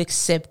us to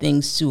accept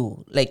things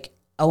too. Like,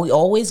 are we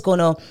always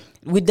gonna,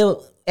 with the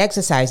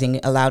exercising,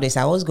 allow this,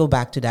 I always go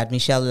back to that,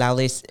 Michelle, allow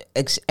this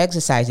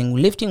exercising,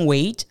 lifting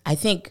weight, I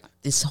think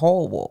it's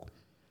horrible.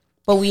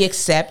 But we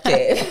accept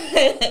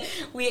it.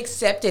 We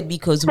accept it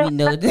because we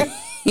know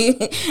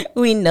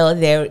we know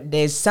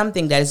there's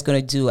something that is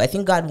going to do. I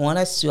think God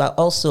wants us to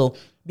also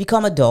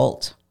become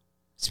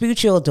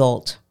spiritual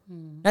adult,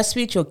 not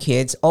spiritual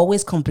kids,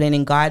 always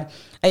complaining,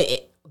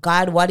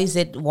 God, what is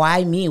it?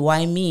 Why me?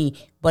 Why me?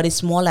 But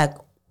it's more like,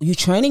 you're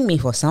training me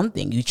for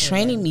something. You're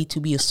training me to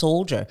be a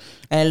soldier.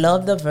 And I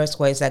love the verse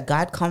where it's that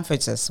God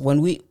comforts us.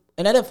 In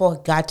order for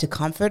God to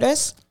comfort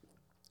us,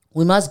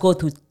 we must go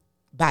through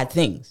bad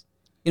things,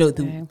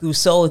 through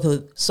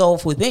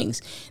soulful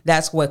things.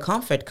 That's where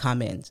comfort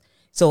comes in.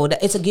 So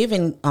it's a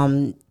given.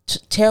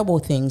 Terrible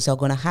things are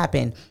going to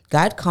happen.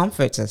 God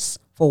comforts us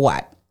for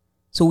what?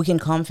 So we can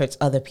comfort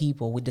other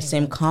people with the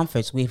same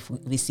comforts we've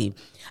received.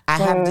 I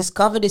have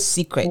discovered a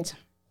secret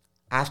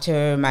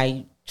after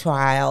my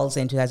trials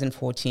in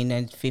 2014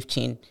 and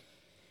 15.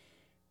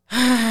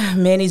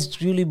 Man is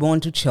truly born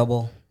to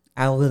trouble.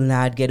 I will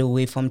not get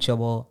away from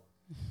trouble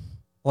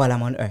while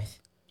I'm on earth.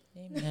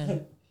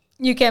 Amen.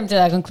 You came to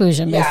that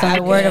conclusion based on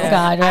the word of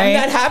God, right? I'm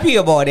not happy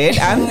about it.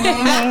 I'm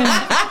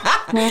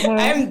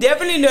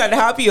definitely not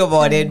happy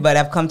about it, but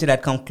I've come to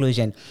that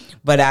conclusion.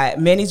 But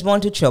man is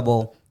born to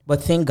trouble,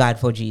 but thank God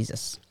for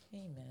Jesus.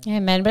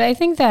 Amen. But I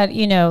think that,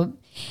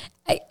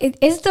 it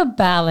is the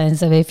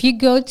balance of it. If you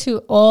go to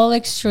all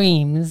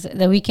extremes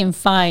that we can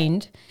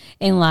find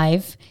in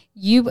life,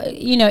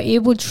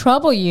 it will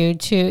trouble you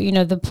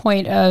to, the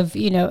point of,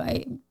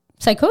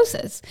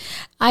 psychosis.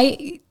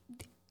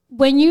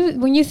 When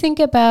you think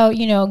about,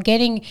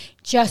 getting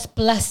just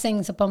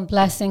blessings upon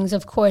blessings,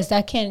 of course,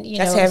 that can,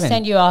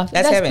 send you off.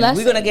 That's heaven. Blessing.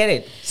 We're going to get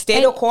it.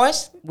 Stay the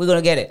course. We're going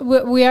to get it.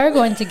 We are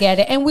going to get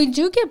it. And we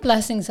do get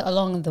blessings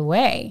along the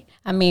way.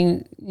 I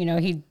mean,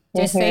 he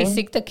just say,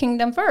 seek the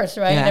kingdom first,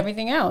 right? And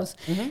everything else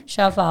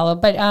shall follow.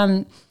 But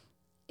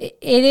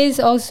it is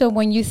also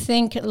when you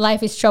think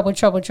life is trouble,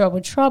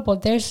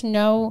 there's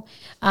no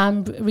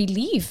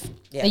relief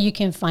that you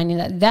can find in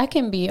that. That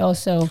can be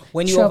also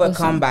when you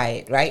overcome by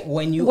it, right?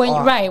 When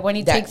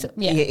it takes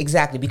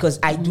exactly, because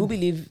I do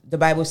believe the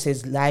Bible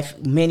says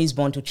man is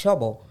born to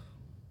trouble.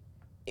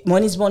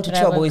 Man is born to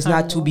trouble is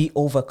not to be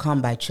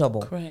overcome by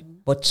trouble, correct,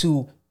 but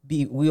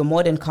we are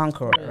more than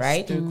conqueror,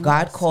 right?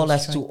 God called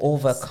us to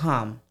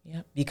overcome,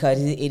 because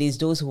it is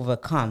those who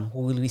overcome who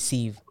will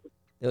receive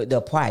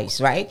the prize,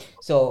 right?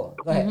 So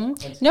go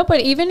ahead. No, but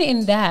even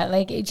in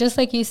that, just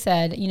like you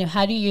said,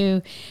 how do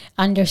you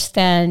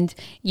understand,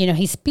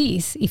 his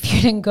peace if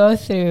you didn't go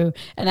through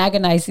an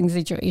agonizing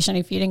situation,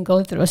 if you didn't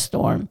go through a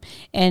storm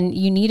and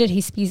you needed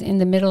his peace in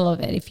the middle of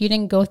it, if you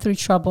didn't go through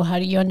trouble, how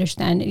do you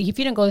understand it? If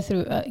you didn't go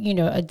through,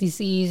 a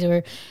disease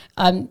or,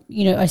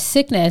 a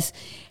sickness,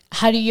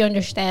 how do you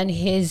understand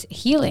his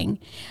healing,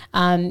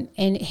 and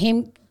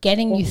him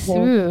getting you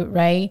through,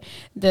 right?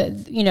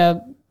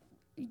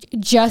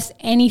 Just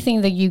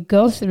anything that you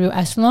go through,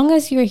 as long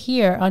as you're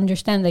here,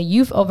 understand that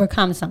you've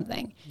overcome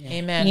something.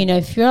 Amen.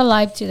 If you're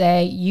alive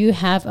today, you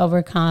have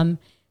overcome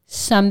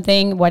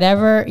something,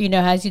 whatever,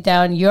 has you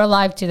down, you're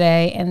alive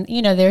today. And,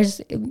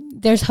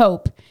 there's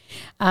hope.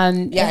 I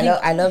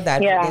love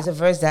that. Yeah. There's a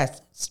verse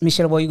that,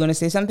 Michelle, were you going to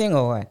say something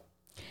or what?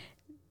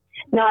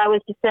 No, I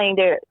was just saying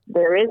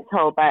there is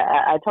hope.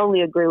 I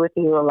totally agree with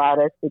you,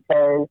 Alatus,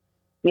 because,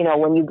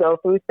 when you go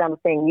through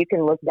something, you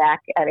can look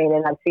back.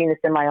 And I've seen this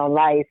in my own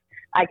life.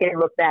 I can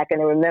look back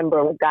and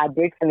remember what God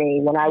did for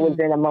me when I was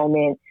in a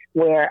moment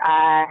where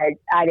I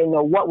didn't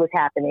know what was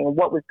happening,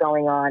 what was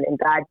going on, and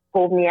God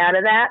pulled me out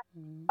of that.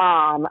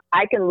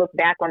 I can look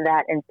back on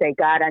that and say,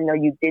 God, I know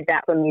you did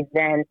that for me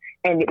then,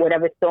 and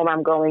whatever storm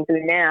I'm going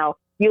through now,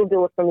 you'll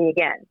do it for me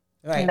again.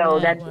 Right. So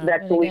that's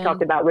what we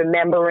talked about,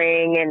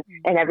 remembering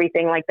and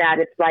everything like that.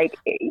 It's like,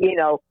 you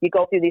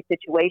go through these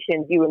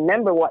situations, you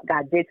remember what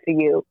God did for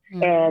you.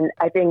 And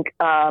I think,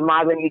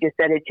 Marvin, you just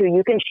said it too.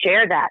 You can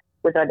share that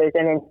with others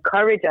and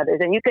encourage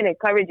others, and you can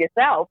encourage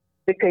yourself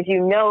because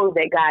you know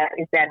that God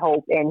is that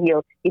hope, and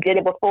he did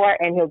it before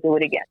and he'll do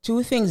it again.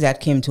 Two things that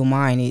came to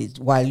mind is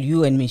while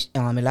you and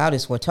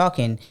Melodis were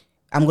talking,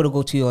 I'm going to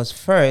go to yours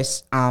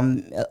first.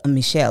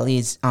 Michelle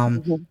is,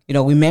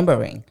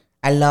 remembering.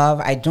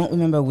 I don't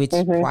remember which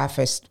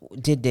prophet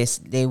did this.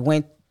 They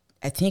went,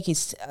 I think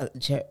it's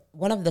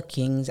one of the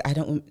kings. I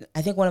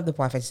think one of the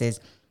prophets says,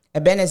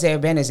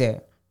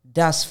 Ebenezer,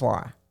 thus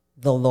far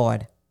the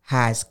Lord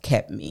has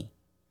kept me.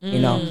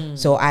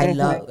 So I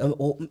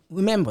love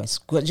remembrance,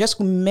 just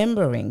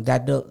remembering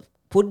that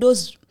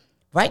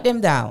write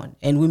them down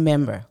and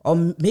remember, or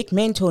make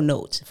mental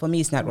notes. For me,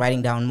 it's not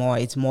writing down more,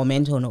 it's more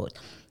mental notes.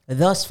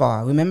 Thus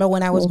far, remember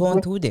when I was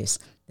going through this,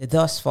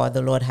 thus far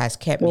the Lord has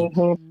kept me.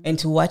 And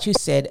to what you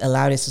said,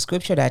 the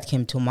scripture that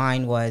came to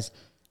mind was,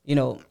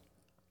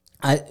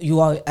 you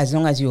are, as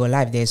long as you're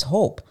alive, there's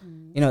hope.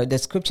 The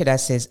scripture that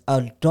says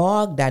a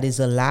dog that is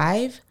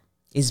alive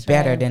is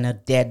better than a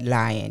dead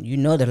lion.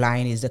 The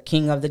lion is the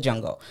king of the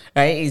jungle,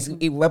 right?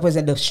 It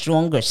represents the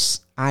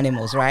strongest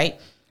animals, right?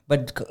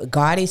 But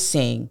God is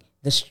saying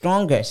the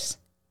strongest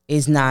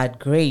is not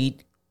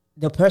great.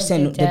 The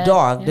person,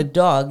 the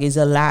dog is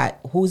alive,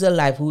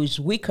 who is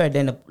weaker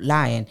than a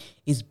lion,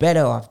 is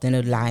better off than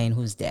a lion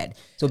who's dead.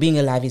 So being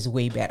alive is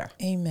way better.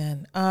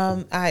 Amen.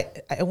 I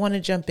want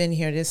to jump in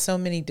here. There's so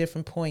many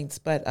different points,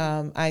 but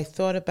I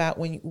thought about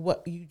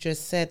what you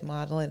just said,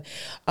 Madeline,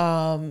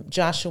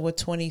 Joshua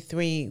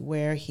 23,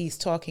 where he's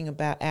talking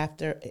about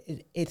after,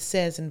 it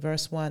says in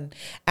verse 1,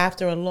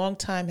 after a long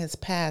time has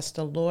passed,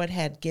 the Lord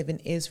had given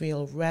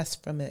Israel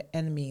rest from the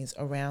enemies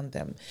around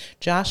them.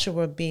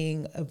 Joshua,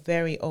 being a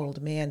very old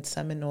man,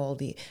 summoned all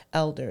the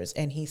elders,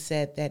 and he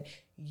said that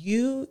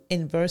you,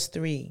 in verse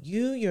 3,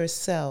 you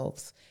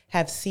yourselves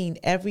have seen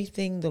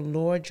everything the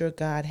Lord your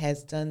God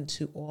has done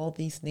to all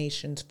these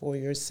nations for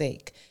your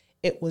sake.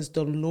 It was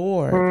the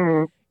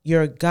Lord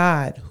your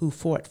God who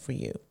fought for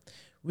you.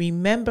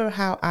 Remember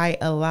how I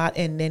allot,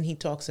 and then he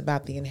talks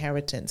about the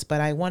inheritance.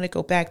 But I want to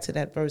go back to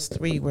that verse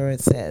 3 where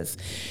it says,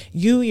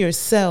 you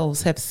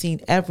yourselves have seen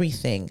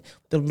everything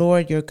the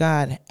Lord your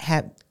God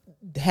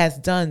has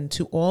done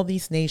to all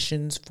these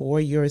nations for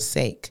your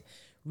sake.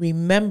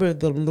 Remember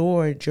the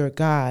Lord your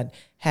God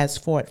has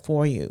fought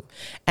for you.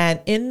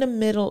 And in the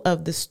middle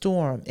of the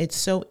storm, it's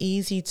so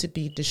easy to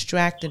be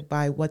distracted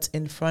by what's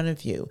in front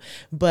of you.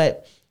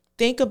 But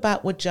think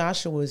about what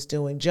Joshua was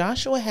doing.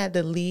 Joshua had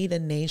to lead a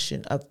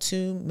nation of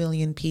 2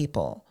 million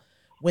people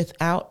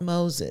without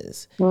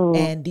Moses.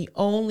 And the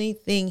only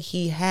thing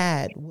he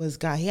had was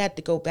God. He had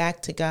to go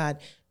back to God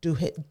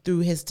through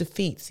his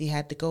defeats. He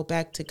had to go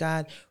back to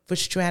God for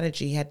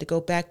strategy. He had to go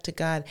back to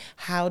God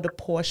how to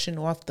portion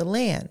off the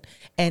land.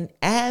 And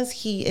as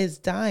he is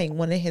dying,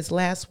 one of his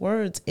last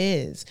words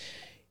is,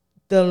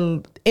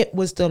 it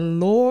was the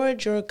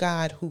Lord your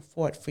God who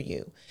fought for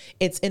you.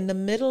 It's in the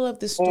middle of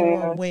the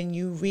storm when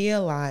you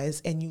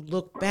realize and you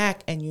look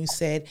back and you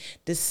said,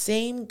 the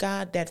same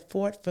God that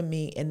fought for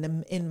me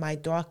in my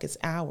darkest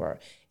hour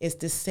is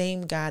the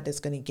same God that's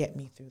going to get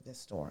me through this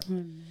storm.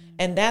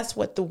 And that's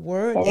what the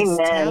word is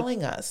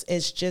telling us.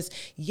 It's just,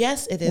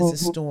 yes, it is a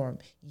storm.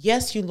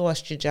 Yes, you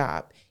lost your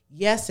job.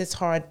 Yes, it's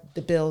hard.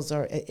 The bills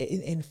are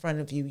in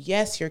front of you.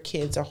 Yes, your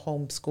kids are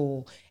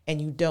homeschooled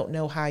and you don't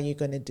know how you're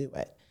going to do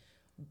it.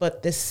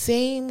 But the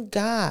same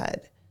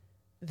God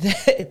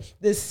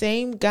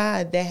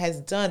that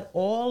has done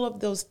all of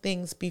those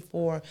things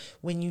before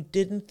when you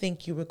didn't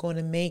think you were going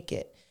to make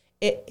it,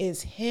 it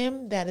is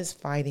him that is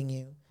fighting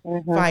you,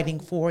 fighting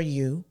for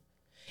you.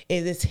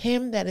 It is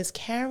him that is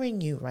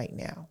carrying you right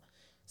now.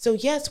 So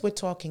yes, we're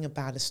talking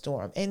about a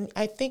storm. And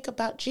I think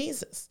about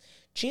Jesus.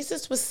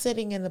 Jesus was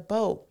sitting in the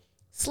boat,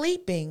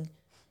 sleeping,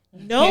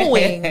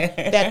 knowing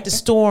that the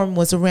storm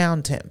was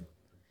around him.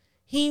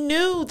 He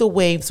knew the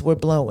waves were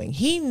blowing.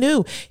 He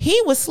knew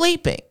he was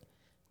sleeping.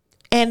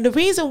 And the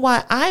reason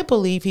why I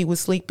believe he was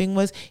sleeping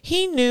was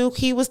he knew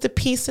he was the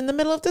peace in the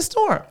middle of the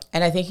storm.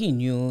 And I think he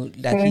knew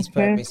that his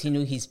purpose, he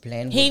knew his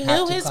plan. He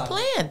knew his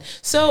plan.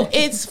 So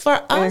it's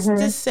for us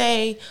to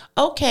say,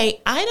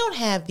 okay, I don't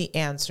have the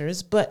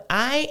answers, but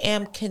I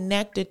am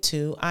connected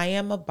to, I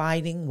am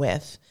abiding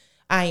with,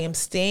 I am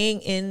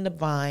staying in the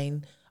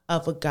vine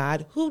of a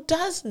God who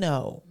does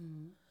know.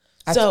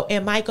 So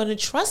am I going to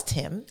trust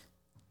him?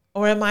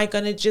 Or am I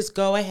going to just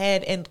go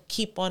ahead and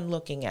keep on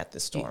looking at the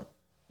storm?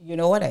 You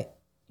know what I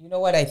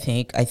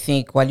think? I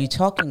think while you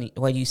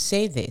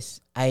say this,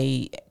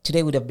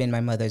 today would have been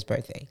my mother's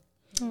birthday.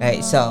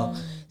 Right? So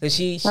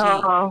she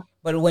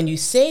but when you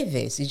say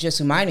this, it just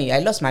reminds me, I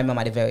lost my mom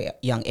at a very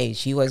young age.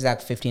 She was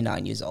like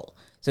 59 years old.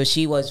 So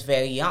she was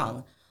very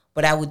young.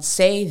 But I would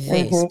say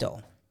this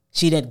though.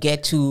 She didn't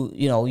get to,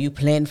 you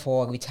plan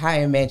for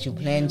retirement, you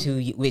plan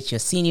to with your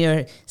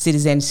senior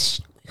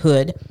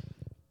citizenhood.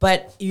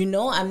 But,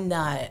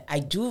 I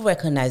do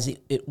recognize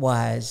it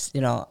was,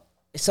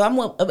 so I'm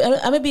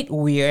a bit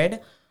weird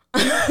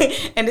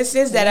in the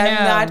sense that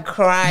I'm not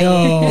crying.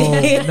 No,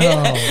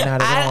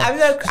 not at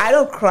all. I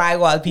don't cry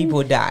while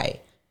people die,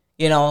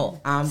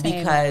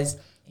 because,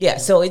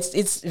 so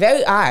it's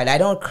very odd. I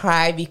don't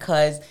cry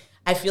because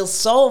I feel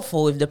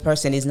sorrowful if the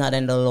person is not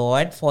in the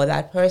Lord for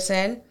that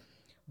person.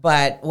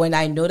 But when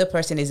I know the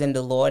person is in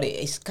the Lord,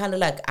 it's kind of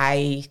like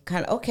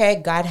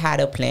God had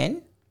a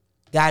plan.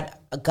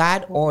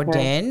 God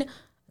ordained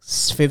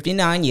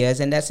 59 years,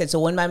 and that's it.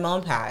 So when my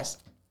mom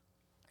passed,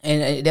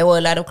 and there were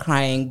a lot of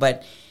crying,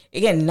 but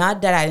again,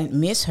 not that I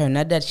miss her,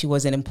 not that she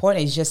wasn't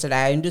important, it's just that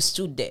I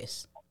understood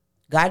this.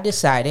 God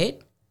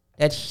decided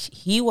that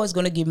he was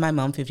going to give my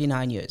mom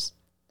 59 years.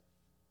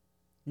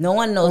 No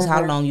one knows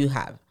how long you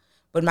have.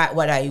 But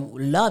what I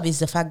love is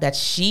the fact that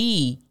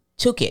she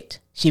took it.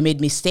 She made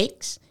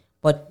mistakes,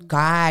 But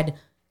God,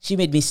 she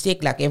made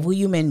mistake like every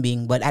human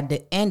being. But at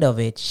the end of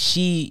it,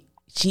 she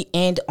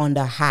ended on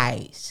the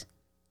highs.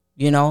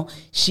 You know,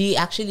 she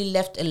actually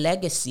left a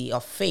legacy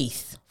of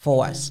faith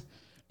for us.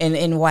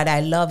 And what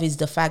I love is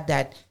the fact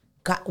that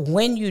God,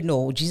 when you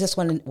know Jesus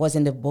was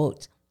in the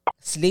boat,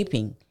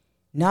 sleeping,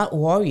 not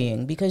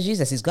worrying, because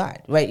Jesus is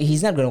God, right?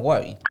 He's not going to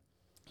worry.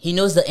 He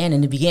knows the end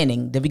and the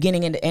beginning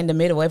and the end, the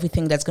middle,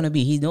 everything that's going to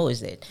be. He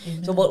knows it.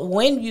 Amen. So, but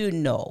when you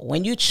know,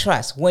 when you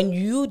trust, when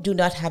you do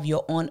not have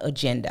your own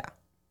agenda,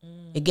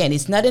 again,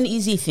 it's not an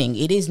easy thing.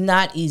 It is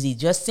not easy.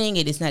 Just saying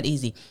it is not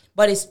easy.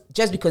 But it's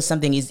just because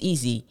something is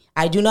easy.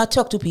 I do not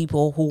talk to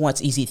people who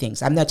want easy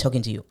things. I'm not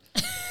talking to you.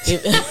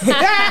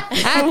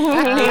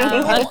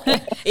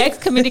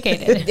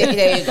 Excommunicated.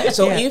 There you go.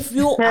 So if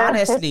you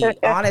honestly,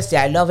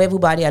 I love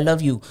everybody. I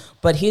love you.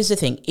 But here's the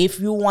thing. If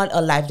you want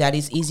a life that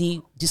is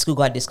easy,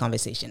 disregard this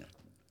conversation.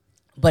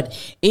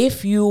 But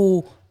if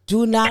you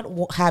do not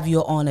have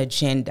your own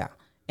agenda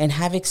and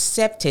have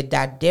accepted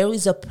that there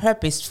is a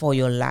purpose for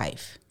your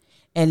life,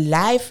 and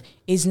life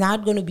is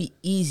not going to be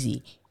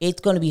easy. It's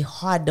going to be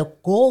hard. The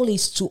goal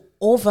is to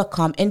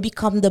overcome and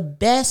become the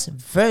best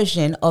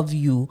version of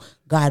you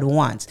God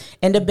wants.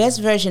 And the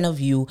best version of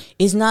you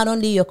is not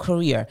only your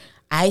career.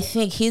 I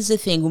think here's the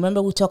thing.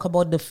 Remember we talked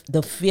about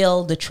the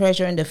field, the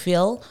treasure in the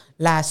field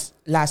last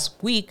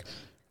week.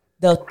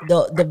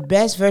 The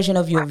best version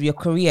of your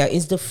career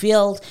is the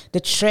field. The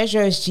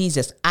treasure is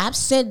Jesus.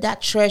 Absent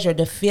that treasure,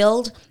 the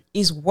field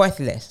is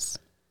worthless.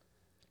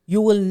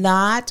 You will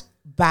not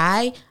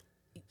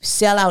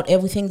sell out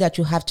everything that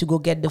you have to go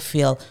get the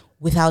field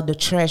without the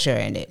treasure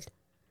in it.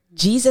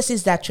 Jesus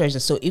is that treasure.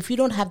 So if you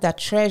don't have that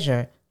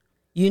treasure,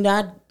 you're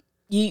not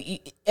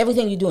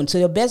everything you're doing. So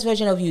your best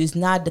version of you is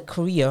not the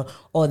career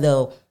or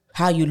the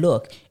how you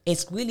look.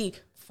 It's really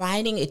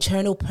finding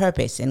eternal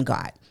purpose in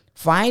God,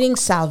 finding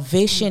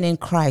salvation in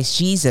Christ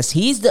Jesus.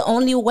 He's the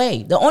only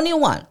way, the only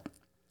one.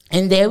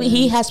 And there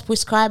he has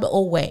prescribed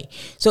a way.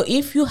 So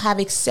if you have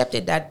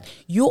accepted that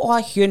you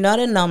are here, not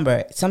a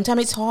number,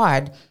 sometimes it's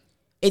hard.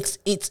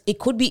 It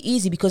could be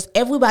easy because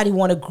everybody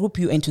want to group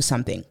you into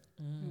something.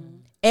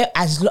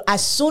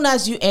 As soon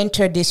as you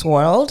enter this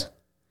world,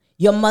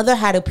 your mother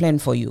had a plan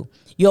for you.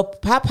 Your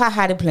papa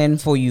had a plan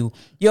for you.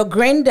 Your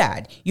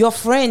granddad, your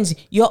friends,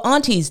 your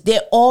aunties, they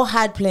all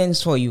had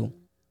plans for you.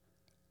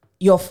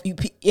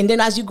 And then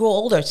as you grow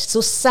older,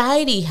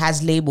 society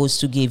has labels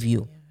to give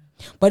you.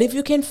 But if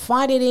you can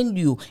find it in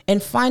you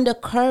and find the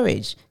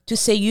courage to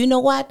say, you know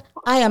what?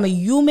 I am a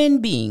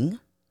human being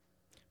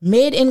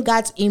made in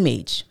God's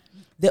image.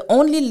 The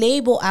only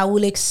label I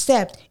will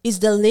accept is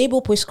the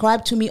label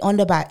prescribed to me in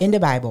the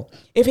Bible.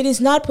 If it is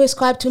not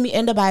prescribed to me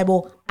in the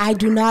Bible, I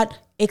do not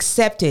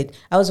accept it.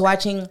 I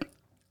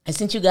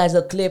sent you guys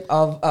a clip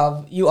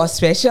of You Are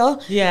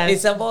Special. Yeah,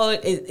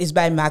 it's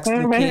by Max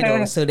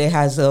Lucado. So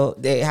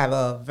they have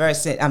a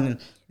verse.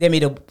 They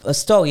made a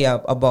story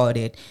about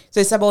it.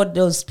 So it's about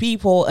those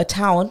people, a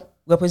town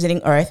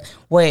representing Earth,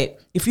 where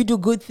if you do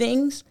good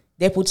things,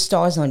 they put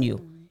stars on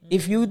you.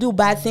 If you do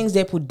bad things,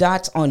 they put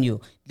dots on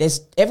you.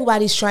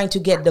 Everybody's trying to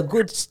get the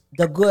good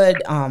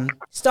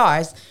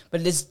stars,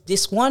 but there's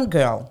this one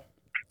girl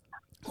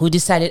who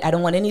decided, I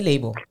don't want any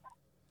label.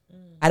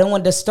 I don't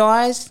want the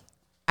stars.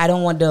 I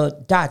don't want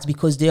the dots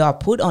because they are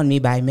put on me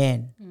by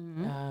men.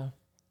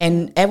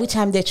 And every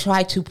time they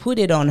try to put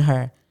it on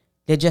her,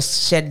 they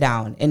just shut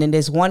down. And then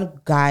there's one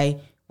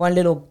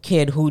little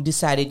kid who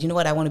decided, you know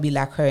what, I want to be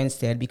like her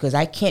instead because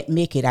I can't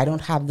make it. I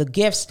don't have the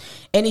gifts,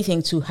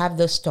 anything to have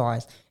the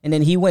stars. And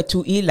then he went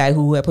to Eli,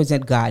 who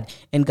represents God,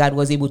 and God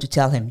was able to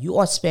tell him, you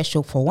are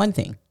special for one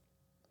thing,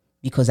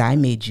 because I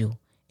made you,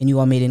 and you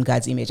are made in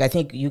God's image. I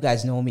think you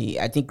guys know me.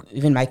 I think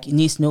even my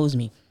niece knows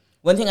me.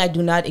 One thing I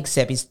do not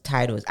accept is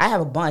titles. I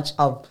have a bunch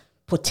of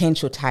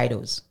potential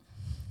titles,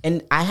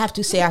 and I have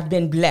to say I've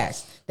been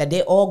blessed that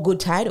they're all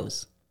good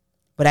titles,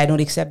 but I don't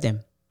accept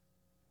them.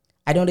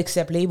 I don't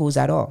accept labels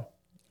at all.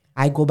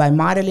 I go by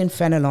Madeline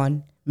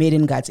Fenelon, made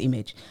in God's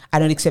image. I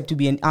don't accept to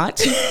be an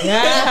aunt.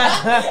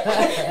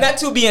 Not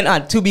to be an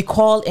aunt, to be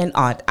called an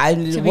aunt.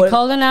 To be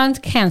called an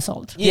aunt,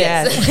 canceled.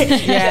 Yes.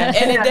 Yeah.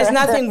 And there's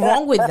nothing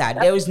wrong with that.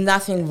 There is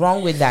nothing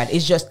wrong with that.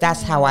 It's just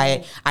that's how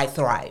I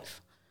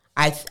thrive.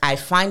 I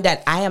find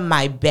that I am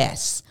my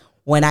best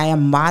when I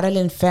am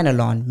Madeline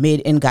Fenelon, made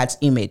in God's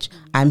image.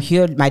 I'm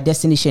here. My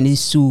destination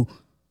is to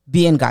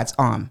be in God's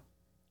arm.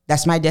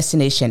 That's my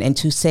destination. And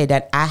to say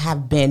that I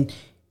have been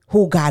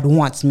who God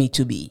wants me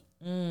to be.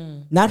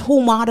 Not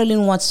who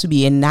Madeline wants to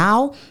be. And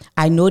now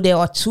I know there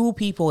are two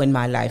people in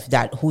my life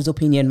whose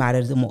opinion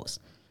matters the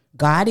most.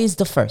 God is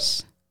the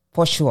first,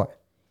 for sure.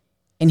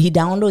 And he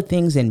downloads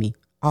things in me.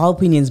 All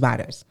opinions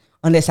matters,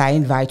 unless I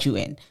invite you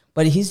in.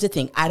 But here's the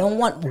thing. I don't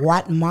want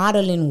what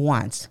Madeline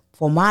wants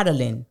for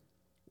Madeline,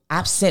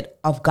 absent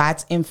of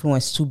God's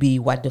influence, to be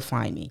what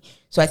define me.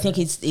 So I think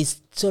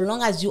it's so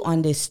long as you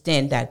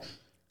understand that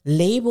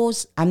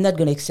labels, I'm not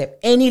going to accept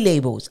any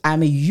labels.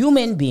 I'm a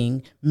human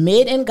being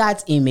made in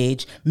God's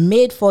image,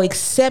 made for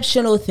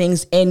exceptional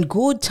things in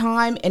good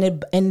time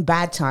and in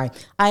bad time.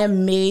 I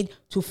am made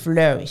to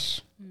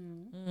flourish.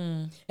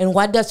 And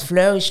what does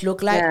flourish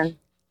look like? Yeah.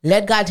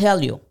 Let God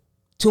tell you.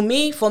 For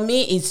me,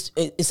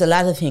 it's a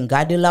lot of things.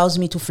 God allows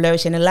me to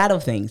flourish in a lot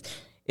of things.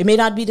 It may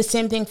not be the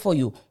same thing for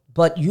you,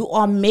 but you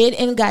are made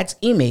in God's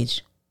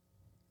image.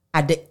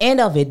 At the end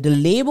of it, the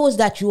labels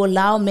that you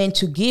allow men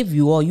to give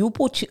you or you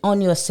put on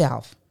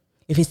yourself,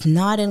 if it's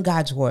not in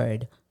God's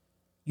word,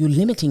 you're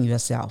limiting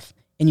yourself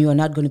and you are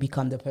not going to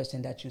become the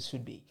person that you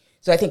should be.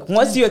 So I think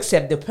once you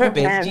accept the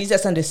purpose,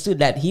 Jesus understood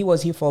that he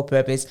was here for a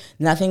purpose.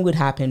 Nothing would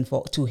happen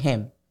to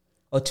him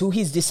or to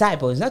his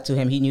disciples. Not to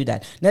him, he knew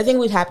that. Nothing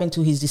would happen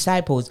to his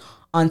disciples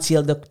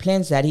until the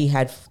plans that he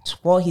had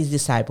for his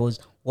disciples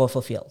were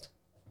fulfilled.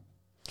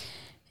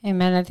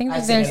 Amen. I think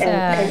that there's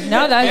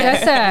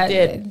that's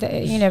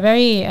a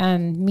very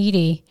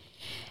meaty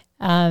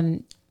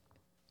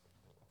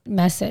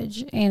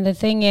message. And the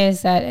thing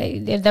is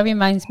that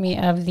reminds me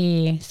of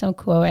some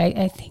quote.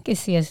 I think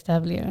it's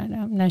CSW.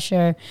 I'm not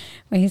sure,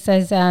 when he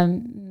says,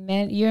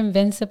 "Man, you're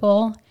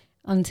invincible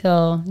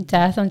until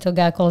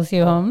God calls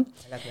you home."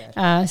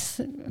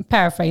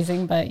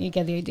 Paraphrasing, but you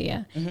get the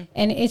idea. Mm-hmm.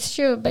 And it's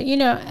true. But,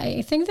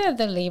 I think that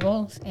the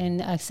labels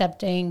and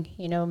accepting,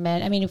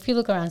 men, I mean, if you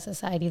look around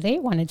society, they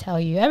want to tell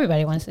you,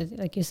 everybody wants to,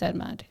 like you said,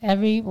 Matt,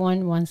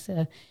 everyone wants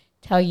to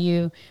tell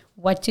you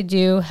what to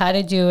do, how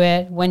to do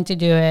it, when to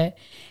do it.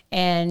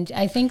 And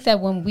I think that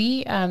when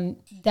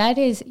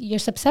you're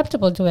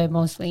susceptible to it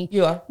mostly.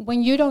 You are.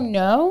 When you don't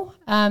know,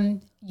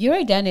 your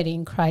identity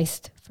in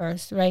Christ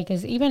first, right?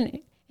 Because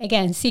even,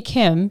 again, seek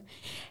him.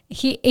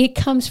 It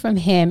comes from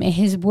him and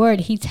his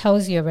word. He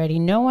tells you already.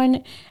 No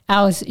one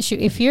else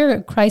if you're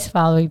a Christ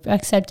follower, you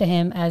accept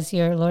him as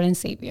your Lord and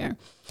Savior.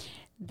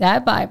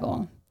 That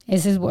Bible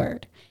is his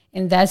word.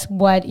 And that's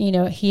what,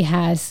 he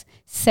has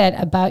said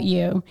about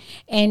you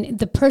and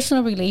the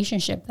personal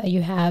relationship that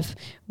you have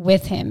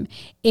with him.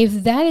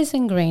 If that is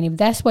ingrained, if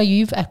that's what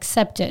you've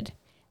accepted,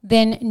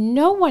 then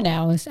no one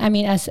else, and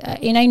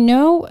I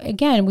know,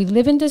 again, we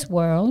live in this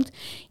world,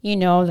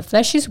 the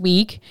flesh is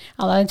weak.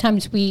 A lot of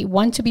times we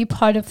want to be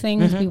part of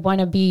things. Mm-hmm. We want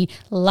to be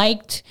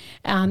liked.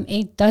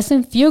 It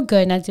doesn't feel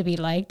good not to be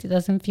liked. It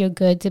doesn't feel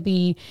good to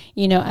be,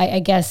 I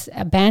guess,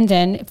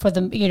 abandoned for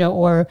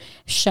or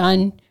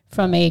shunned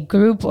from a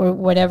group or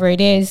whatever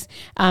it is.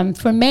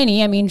 For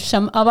many,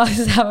 some of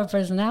us have a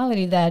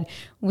personality that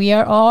we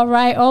are all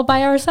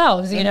by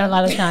ourselves, a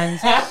lot of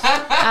times.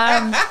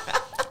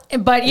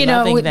 But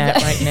loving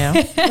that right now.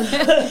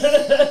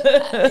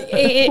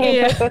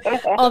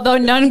 Although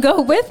none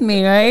go with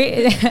me,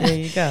 right? There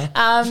you go.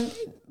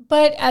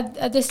 But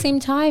at the same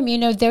time,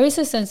 there is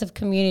a sense of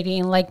community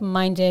and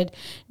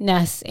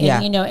like-mindedness,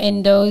 and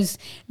and those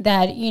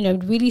that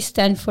really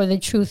stand for the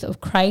truth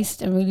of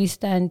Christ and really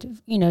stand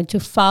to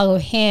follow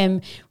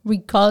Him,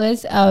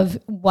 regardless of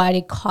what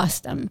it costs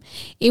them.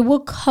 It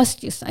will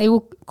cost you. It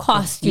will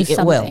cost you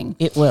something.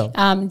 It will.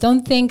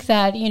 Don't think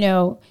that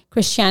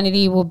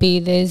Christianity will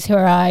be this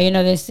hurrah.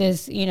 This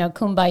is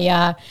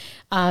kumbaya.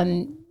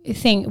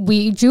 Thing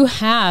we do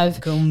have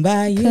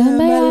kumbaya,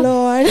 my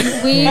Lord.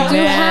 We do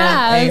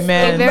have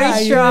a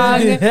very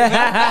strong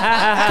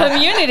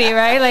community,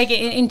 right? Like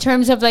in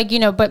terms of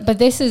but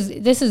this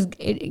is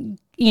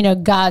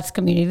God's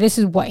community. This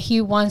is what He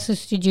wants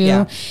us to do.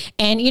 Yeah.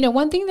 And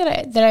one thing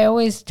that I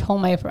always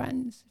told my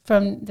friends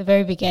from the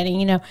very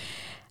beginning,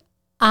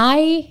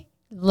 I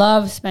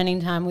love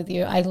spending time with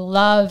you. I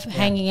love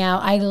hanging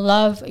out. I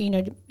love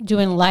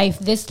doing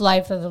this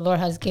life that the Lord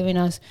has given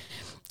us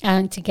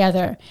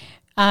together.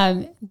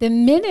 The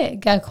minute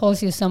God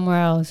calls you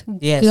somewhere else,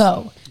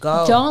 go.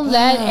 Don't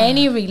let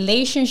any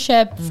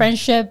relationship,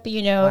 friendship,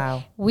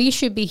 we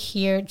should be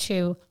here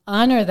to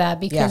honor that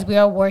because we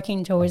are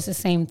working towards the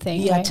same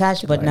thing. Be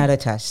attached but not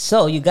attached.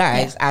 So you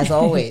guys, as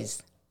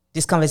always,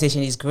 this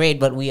conversation is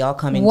great, but we are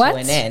coming to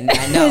an end.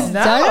 I know.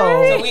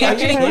 So we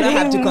actually going to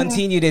have to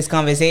continue this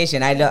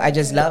conversation. I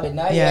just love it.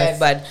 Not yet,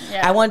 but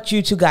I want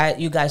you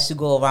guys to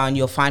go around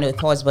your final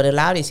thoughts. But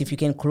allow this, if you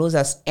can close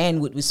us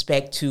in with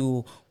respect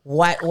to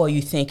what were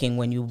you thinking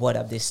when you brought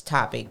up this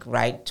topic,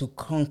 right? To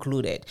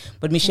conclude it.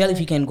 But Michelle, if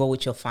you can go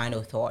with your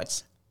final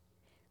thoughts.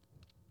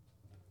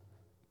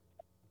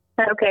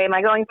 Okay, am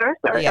I going first?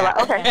 Yeah.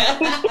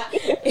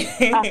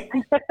 Okay.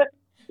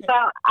 So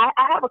I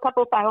have a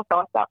couple of final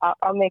thoughts.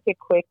 I'll make it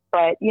quick,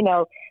 but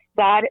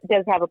God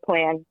does have a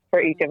plan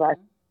for each of us,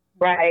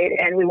 right?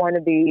 And we want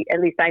to be, at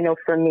least I know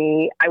for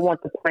me, I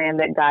want the plan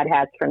that God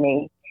has for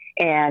me.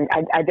 And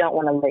I don't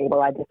want to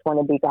label. I just want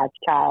to be God's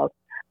child.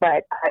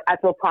 But I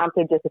feel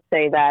prompted just to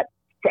say that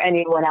for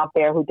anyone out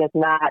there who does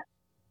not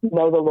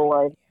know the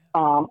Lord,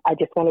 I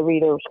just want to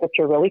read a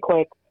scripture really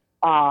quick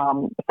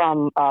from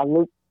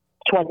Luke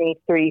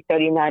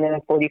 23:39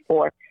 and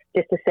 44,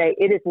 just to say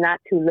it is not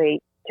too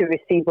late to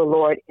receive the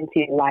Lord into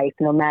your life,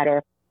 no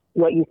matter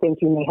what you think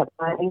you may have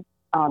done.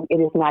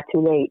 It is not too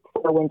late.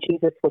 So when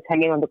Jesus was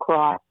hanging on the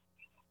cross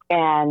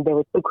and there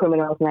were two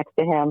criminals next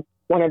to him,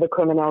 one of the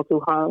criminals who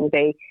hung,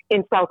 they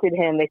insulted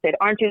him. They said,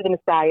 "Aren't you the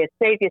Messiah?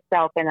 Save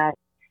yourself and us."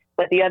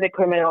 But the other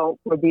criminal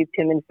rebuked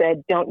him and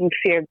said, "Don't you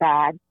fear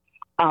God,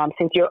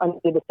 since you're under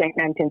the same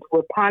sentence.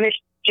 We're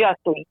punished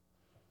justly,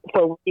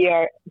 for we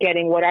are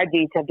getting what our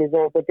deeds have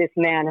deserved, but this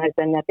man has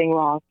done nothing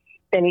wrong.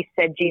 Then he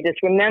said, Jesus,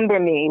 remember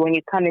me when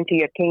you come into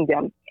your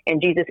kingdom.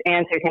 And Jesus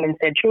answered him and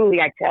said, truly,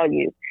 I tell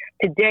you,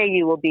 today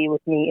you will be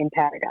with me in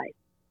paradise.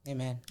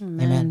 Amen.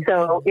 Amen.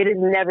 So it is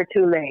never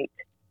too late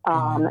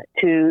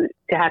to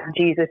have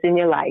Jesus in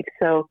your life.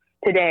 So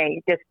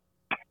today,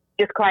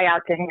 just cry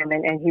out to him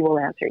and he will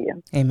answer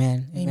you.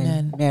 Amen.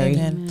 Amen. Mary.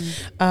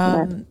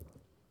 Amen.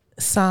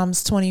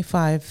 Psalms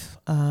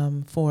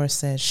 25:4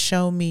 says,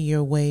 show me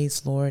your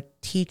ways, Lord.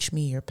 Teach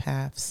me your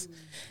paths.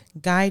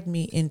 Guide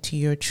me into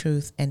your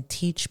truth and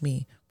teach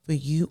me, for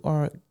you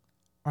are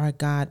our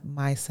God,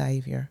 my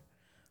Savior.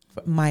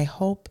 My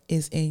hope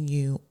is in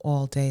you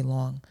all day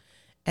long.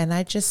 And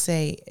I just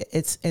say,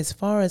 it's as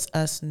far as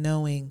us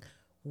knowing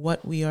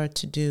what we are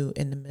to do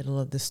in the middle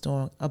of the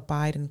storm,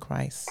 abide in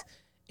Christ.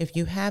 If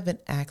you haven't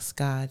asked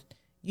God,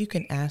 you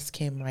can ask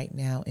him right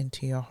now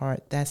into your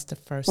heart. That's the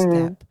first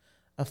step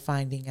of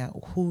finding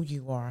out who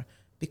you are,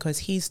 because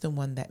he's the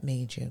one that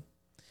made you.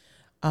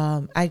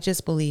 I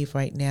just believe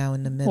right now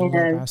in the middle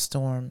of our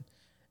storm,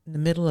 in the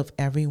middle of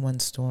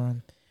everyone's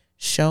storm,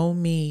 show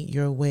me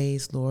your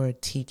ways,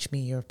 Lord. Teach me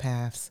your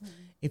paths.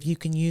 If you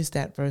can use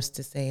that verse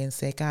to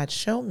say, God,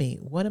 show me,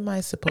 what am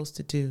I supposed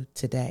to do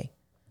today?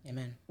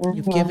 Amen.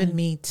 You've given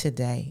me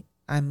today.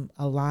 I'm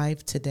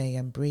alive today.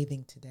 I'm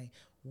breathing today.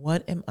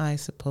 What am I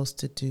supposed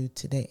to do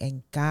today?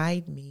 And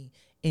guide me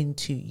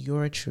into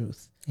your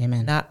truth.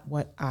 Amen. Not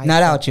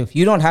our truth.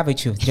 You don't have a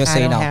truth. Just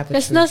say no.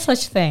 There's no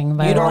such thing.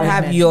 You don't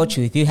have your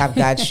truth. You have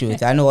God's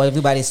truth. I know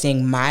everybody's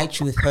saying my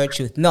truth, her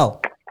truth.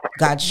 No,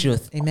 God's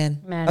truth.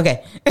 Amen.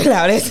 Okay.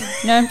 Now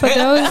No, and for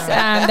those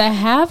that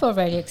have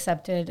already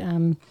accepted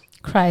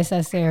Christ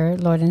as their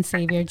Lord and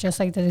Savior, just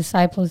like the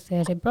disciples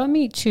did, it brought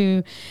me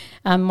to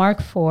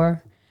Mark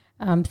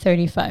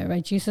 4:35.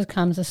 Right, Jesus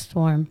calms a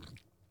storm.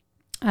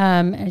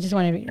 I just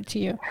want to read it to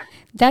you.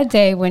 That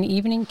day, when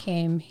evening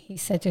came, he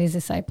said to his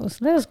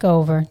disciples, let us go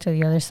over to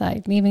the other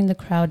side, leaving the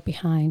crowd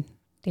behind.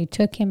 They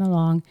took him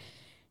along,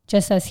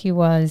 just as he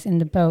was in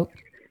the boat.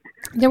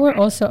 There were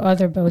also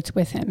other boats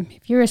with him. A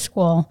furious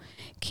squall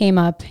came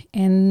up,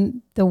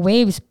 and the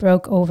waves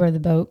broke over the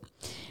boat,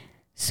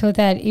 so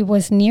that it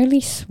was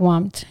nearly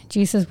swamped.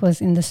 Jesus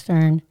was in the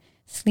stern,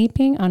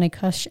 sleeping on a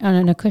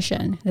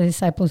cushion. The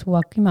disciples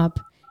woke him up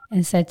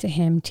and said to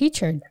him,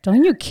 Teacher,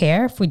 don't you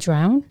care if we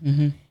drown?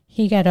 Mm-hmm.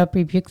 He got up,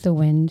 rebuked the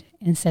wind,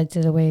 and said to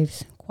the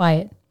waves,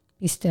 Quiet,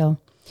 be still.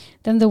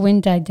 Then the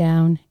wind died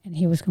down, and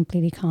he was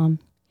completely calm.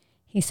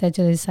 He said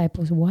to the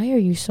disciples, Why are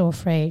you so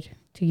afraid?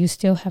 Do you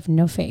still have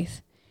no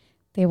faith?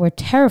 They were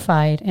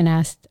terrified and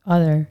asked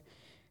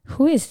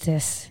Who is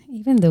this?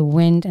 Even the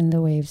wind and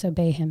the waves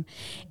obey him.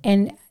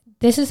 And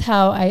this is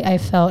how I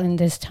felt in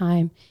this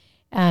time.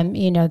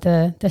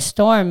 The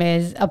storm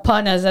is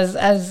upon us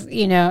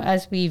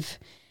as we've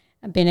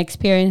been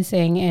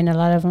experiencing, and a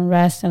lot of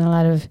unrest and a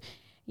lot of,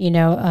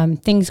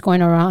 things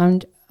going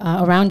around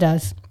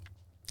us.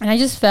 And I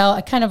just felt,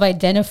 I kind of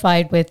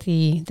identified with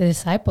the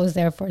disciples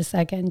there for a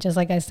second, just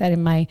like I said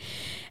in my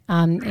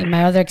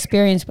other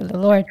experience with the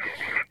Lord.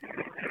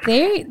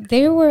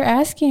 They were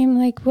asking him,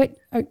 like, what,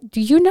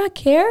 do you not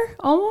care?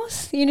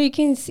 Almost, you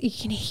can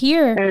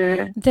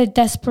hear the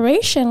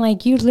desperation.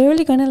 Like, you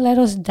literally going to let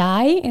us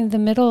die in the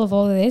middle of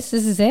all of this?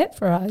 This is it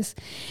for us.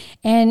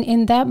 And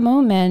in that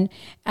moment,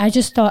 I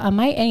just thought,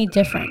 am I any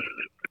different?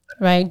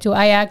 Right? Do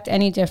I act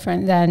any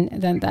different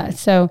than that?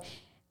 So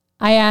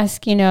I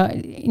ask, just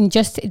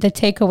the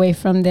takeaway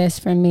from this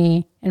for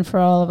me and for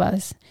all of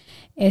us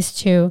is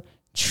to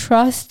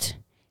trust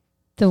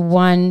the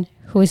one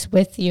who is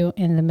with you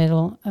in the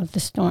middle of the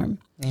storm.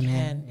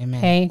 Amen. Amen.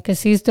 Okay,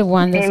 because he's the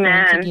one that's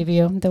going to give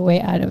you the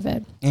way out of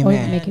it, Amen. or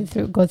make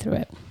it go through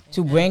it.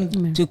 To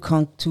bring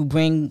to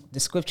bring the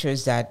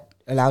scriptures that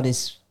allow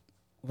this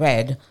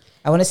read,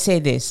 I want to say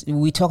this.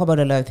 We talk about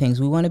a lot of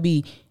things. We want to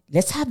be.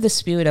 Let's have the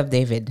spirit of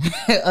David.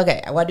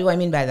 Okay, what do I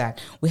mean by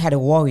that? We had a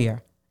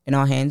warrior in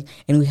our hands,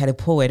 and we had a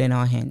poet in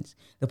our hands.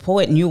 The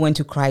poet knew when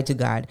to cry to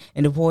God,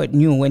 and the poet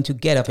knew when to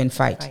get up and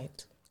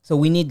fight. So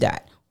we need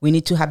that. We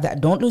need to have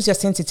that. Don't lose your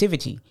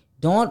sensitivity.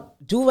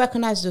 Do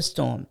recognize the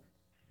storm.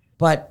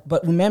 But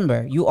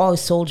remember, you are a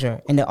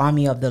soldier in the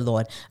army of the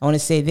Lord. I want to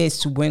say this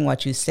to bring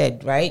what you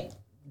said, right?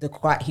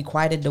 He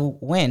quieted the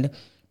wind.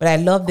 But I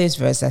love this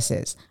verse that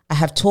says, I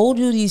have told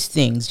you these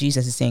things,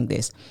 Jesus is saying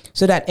this,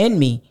 so that in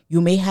me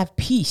you may have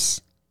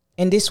peace.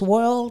 In this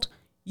world,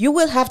 you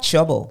will have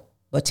trouble,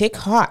 but take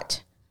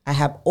heart. I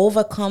have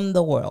overcome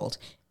the world.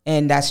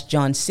 And that's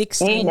John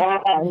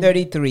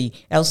 16:33.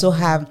 I also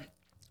have,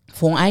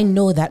 for I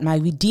know that my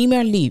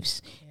Redeemer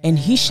lives, and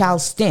he shall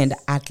stand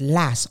at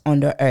last on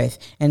the earth.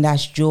 And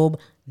that's Job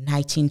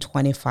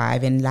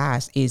 19:25. And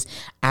last is,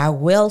 I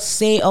will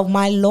say of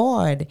my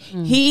Lord,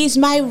 he is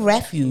my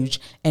refuge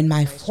and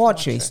my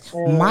fortress,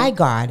 my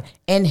God,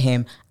 in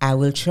him I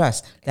will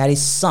trust. That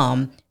is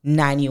Psalm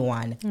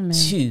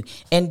 91:2.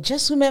 And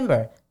just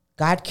remember,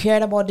 God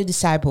cared about the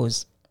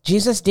disciples.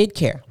 Jesus did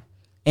care,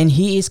 and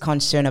he is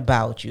concerned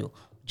about you.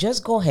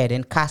 Just go ahead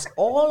and cast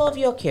all of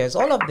your cares,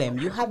 all of them.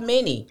 You have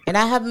many, and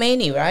I have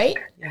many, right?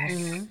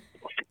 Yes.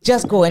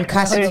 Just go and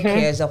cast your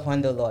cares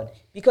upon the Lord,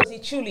 because He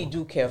truly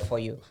do care for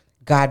you.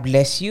 God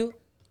bless you,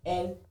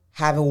 and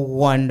have a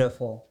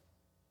wonderful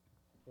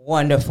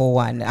one.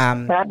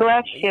 God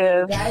bless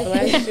you. God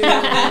bless you.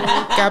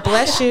 God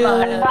bless you.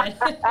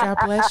 God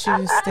bless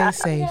you. Stay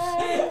safe.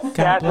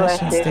 God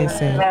bless you. Stay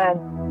safe.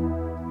 Amen.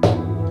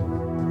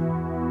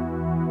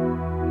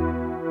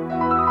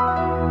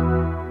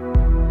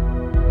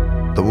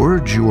 The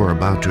words you are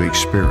about to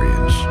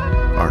experience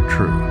are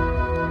true.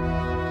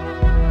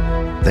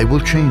 They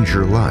will change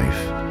your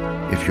life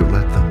if you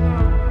let them.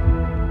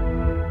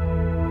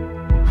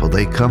 For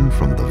they come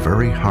from the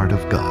very heart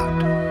of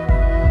God.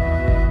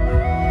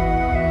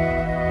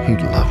 He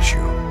loves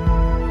you,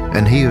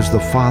 and He is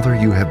the Father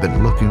you have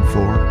been looking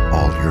for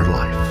all your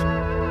life.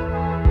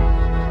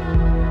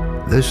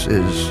 This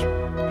is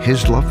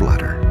His love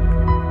letter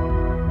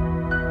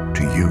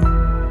to you.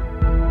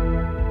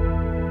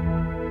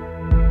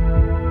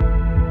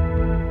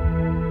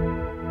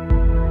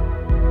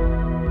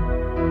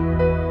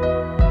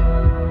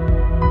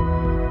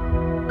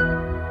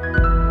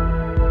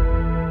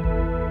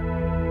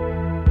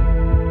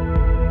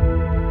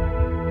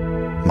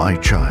 My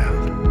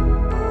child,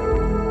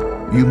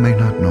 you may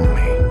not know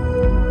me,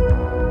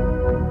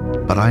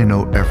 but I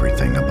know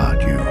everything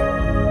about you.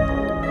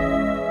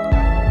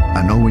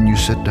 I know when you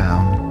sit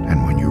down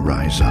and when you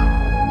rise up.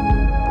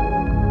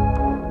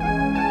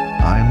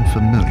 I am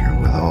familiar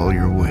with all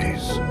your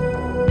ways.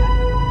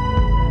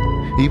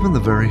 Even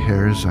the very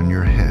hairs on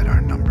your head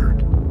are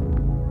numbered,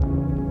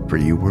 for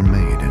you were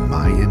made in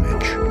my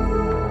image.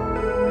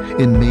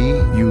 In me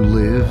you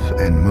live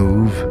and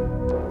move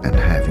and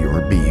have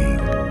your being.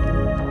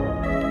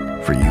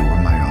 For you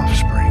are my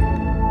offspring.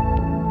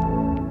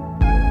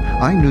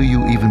 I knew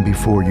you even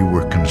before you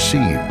were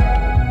conceived.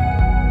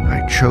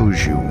 I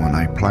chose you when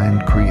I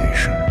planned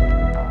creation.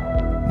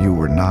 You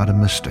were not a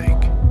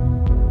mistake,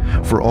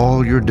 for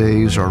all your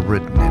days are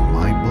written in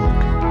my book.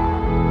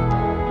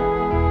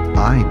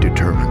 I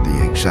determined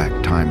the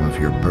exact time of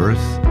your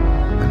birth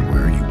and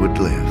where you would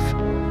live.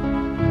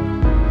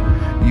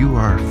 You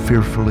are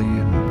fearfully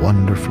and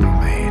wonderfully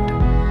made.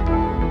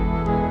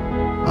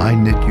 I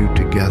knit you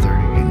together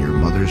in your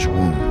mother's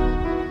womb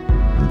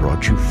and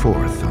brought you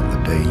forth on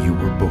the day you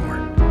were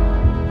born.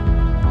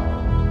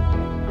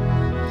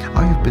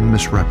 I have been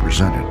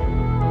misrepresented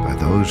by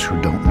those who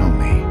don't know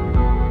me.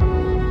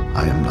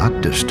 I am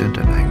not distant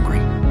and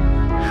angry,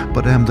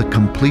 but am the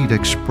complete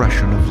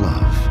expression of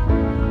love.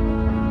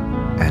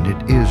 And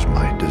it is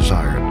my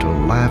desire to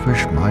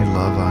lavish my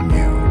love on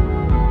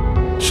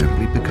you,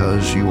 simply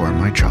because you are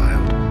my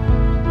child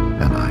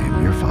and I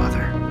am your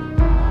father.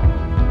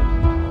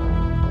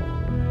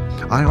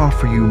 I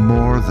offer you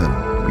more than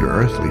your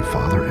earthly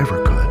father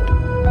ever could,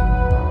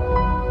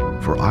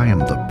 for I am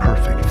the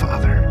perfect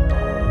Father.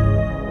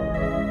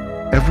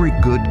 Every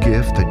good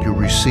gift that you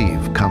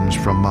receive comes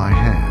from my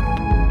hand,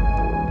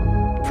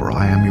 for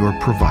I am your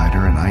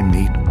provider and I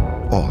meet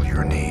all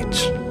your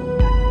needs.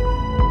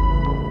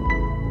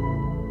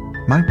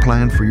 My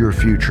plan for your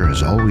future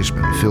has always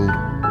been filled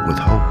with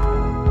hope,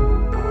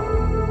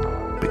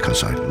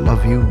 because I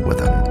love you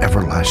with an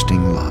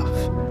everlasting love.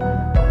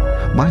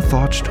 My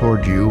thoughts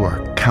toward you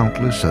are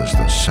countless as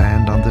the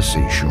sand on the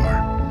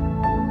seashore,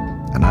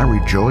 and I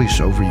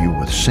rejoice over you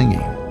with singing.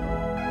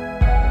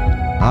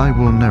 I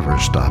will never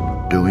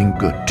stop doing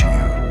good to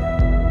you,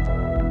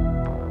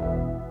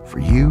 for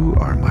you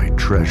are my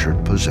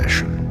treasured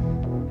possession.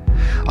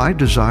 I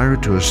desire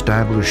to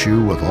establish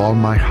you with all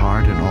my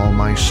heart and all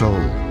my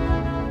soul,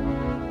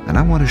 and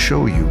I want to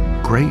show you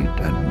great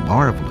and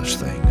marvelous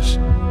things.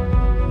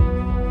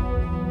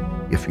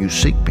 If you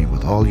seek me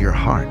with all your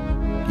heart,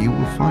 you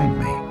will find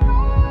me.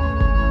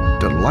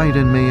 Delight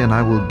in me, and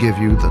I will give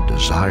you the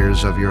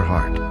desires of your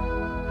heart,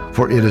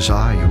 for it is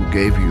I who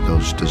gave you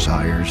those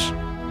desires.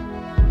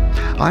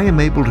 I am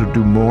able to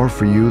do more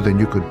for you than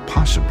you could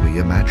possibly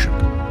imagine,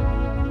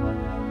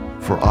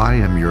 for I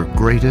am your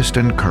greatest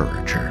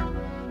encourager.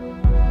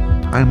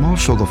 I am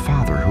also the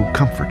Father who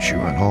comforts you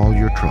in all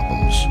your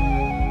troubles.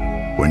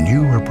 When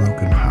you are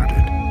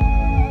brokenhearted,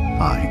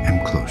 I am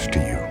close to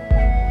you.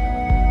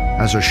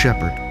 As a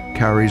shepherd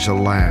carries a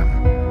lamb,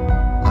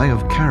 I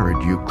have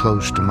carried you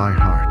close to my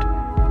heart.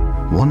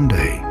 One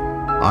day,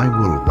 I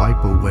will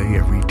wipe away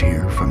every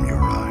tear from your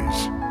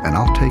eyes, and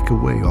I'll take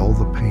away all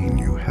the pain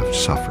you have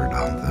suffered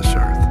on this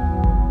earth.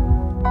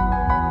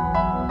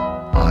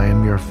 I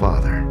am your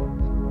Father,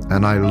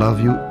 and I love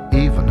you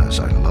even as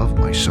I love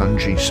my Son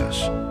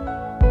Jesus.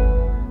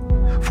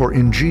 For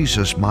in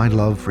Jesus my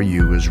love for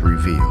you is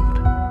revealed.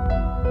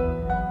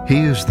 He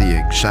is the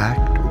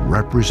exact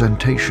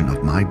representation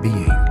of my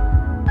being.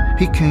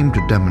 He came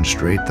to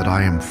demonstrate that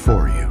I am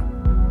for you,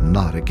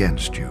 not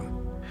against you,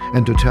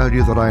 and to tell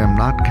you that I am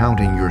not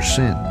counting your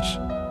sins.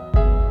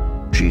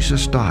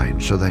 Jesus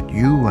died so that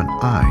you and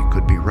I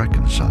could be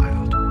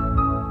reconciled.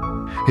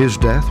 His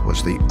death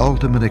was the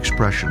ultimate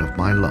expression of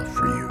my love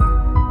for you.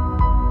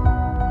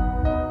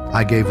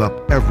 I gave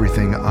up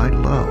everything I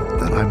loved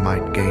that I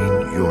might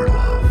gain your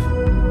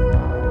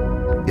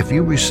love. If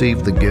you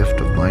receive the gift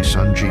of my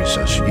Son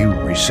Jesus, you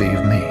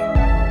receive me.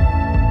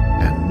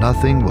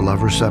 nothing will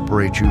ever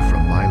separate you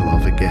from my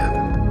love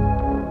again.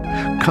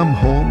 Come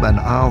home and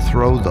I'll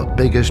throw the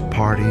biggest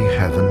party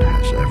heaven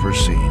has ever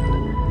seen.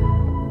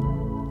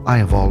 I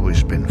have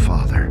always been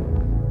father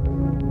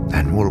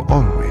and will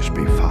always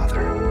be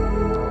father.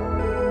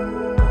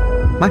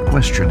 My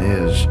question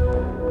is,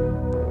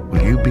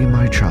 will you be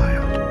my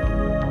child?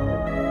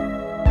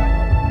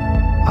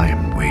 I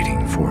am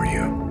waiting for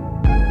you.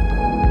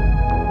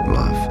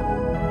 Love,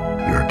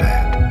 your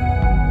dad,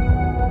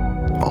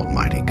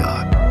 Almighty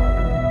God.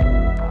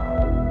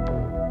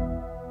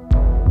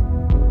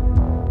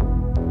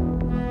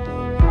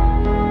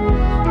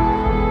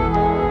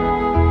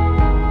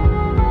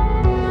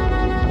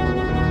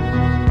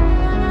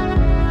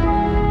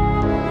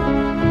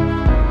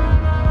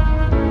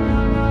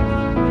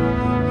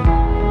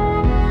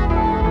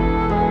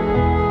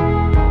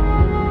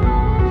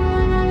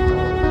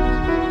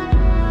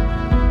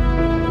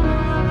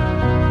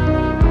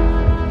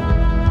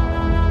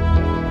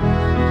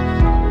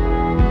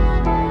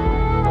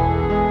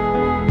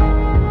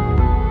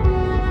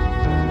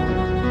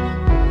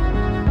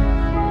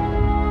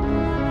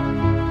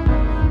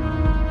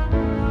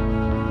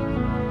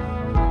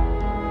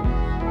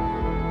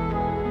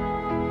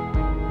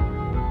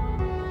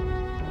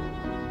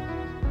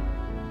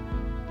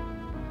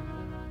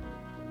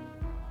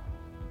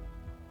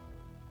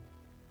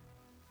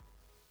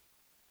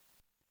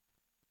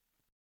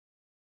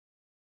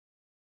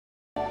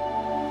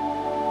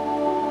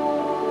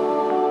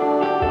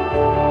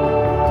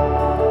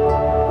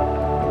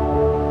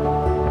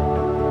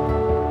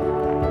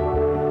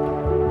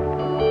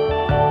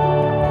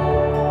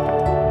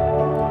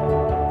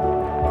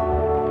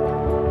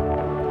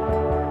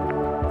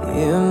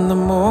 In the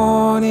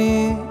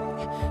morning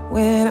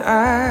when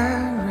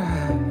I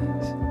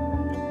rise,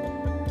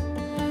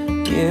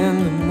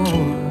 in the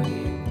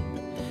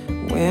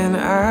morning when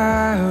I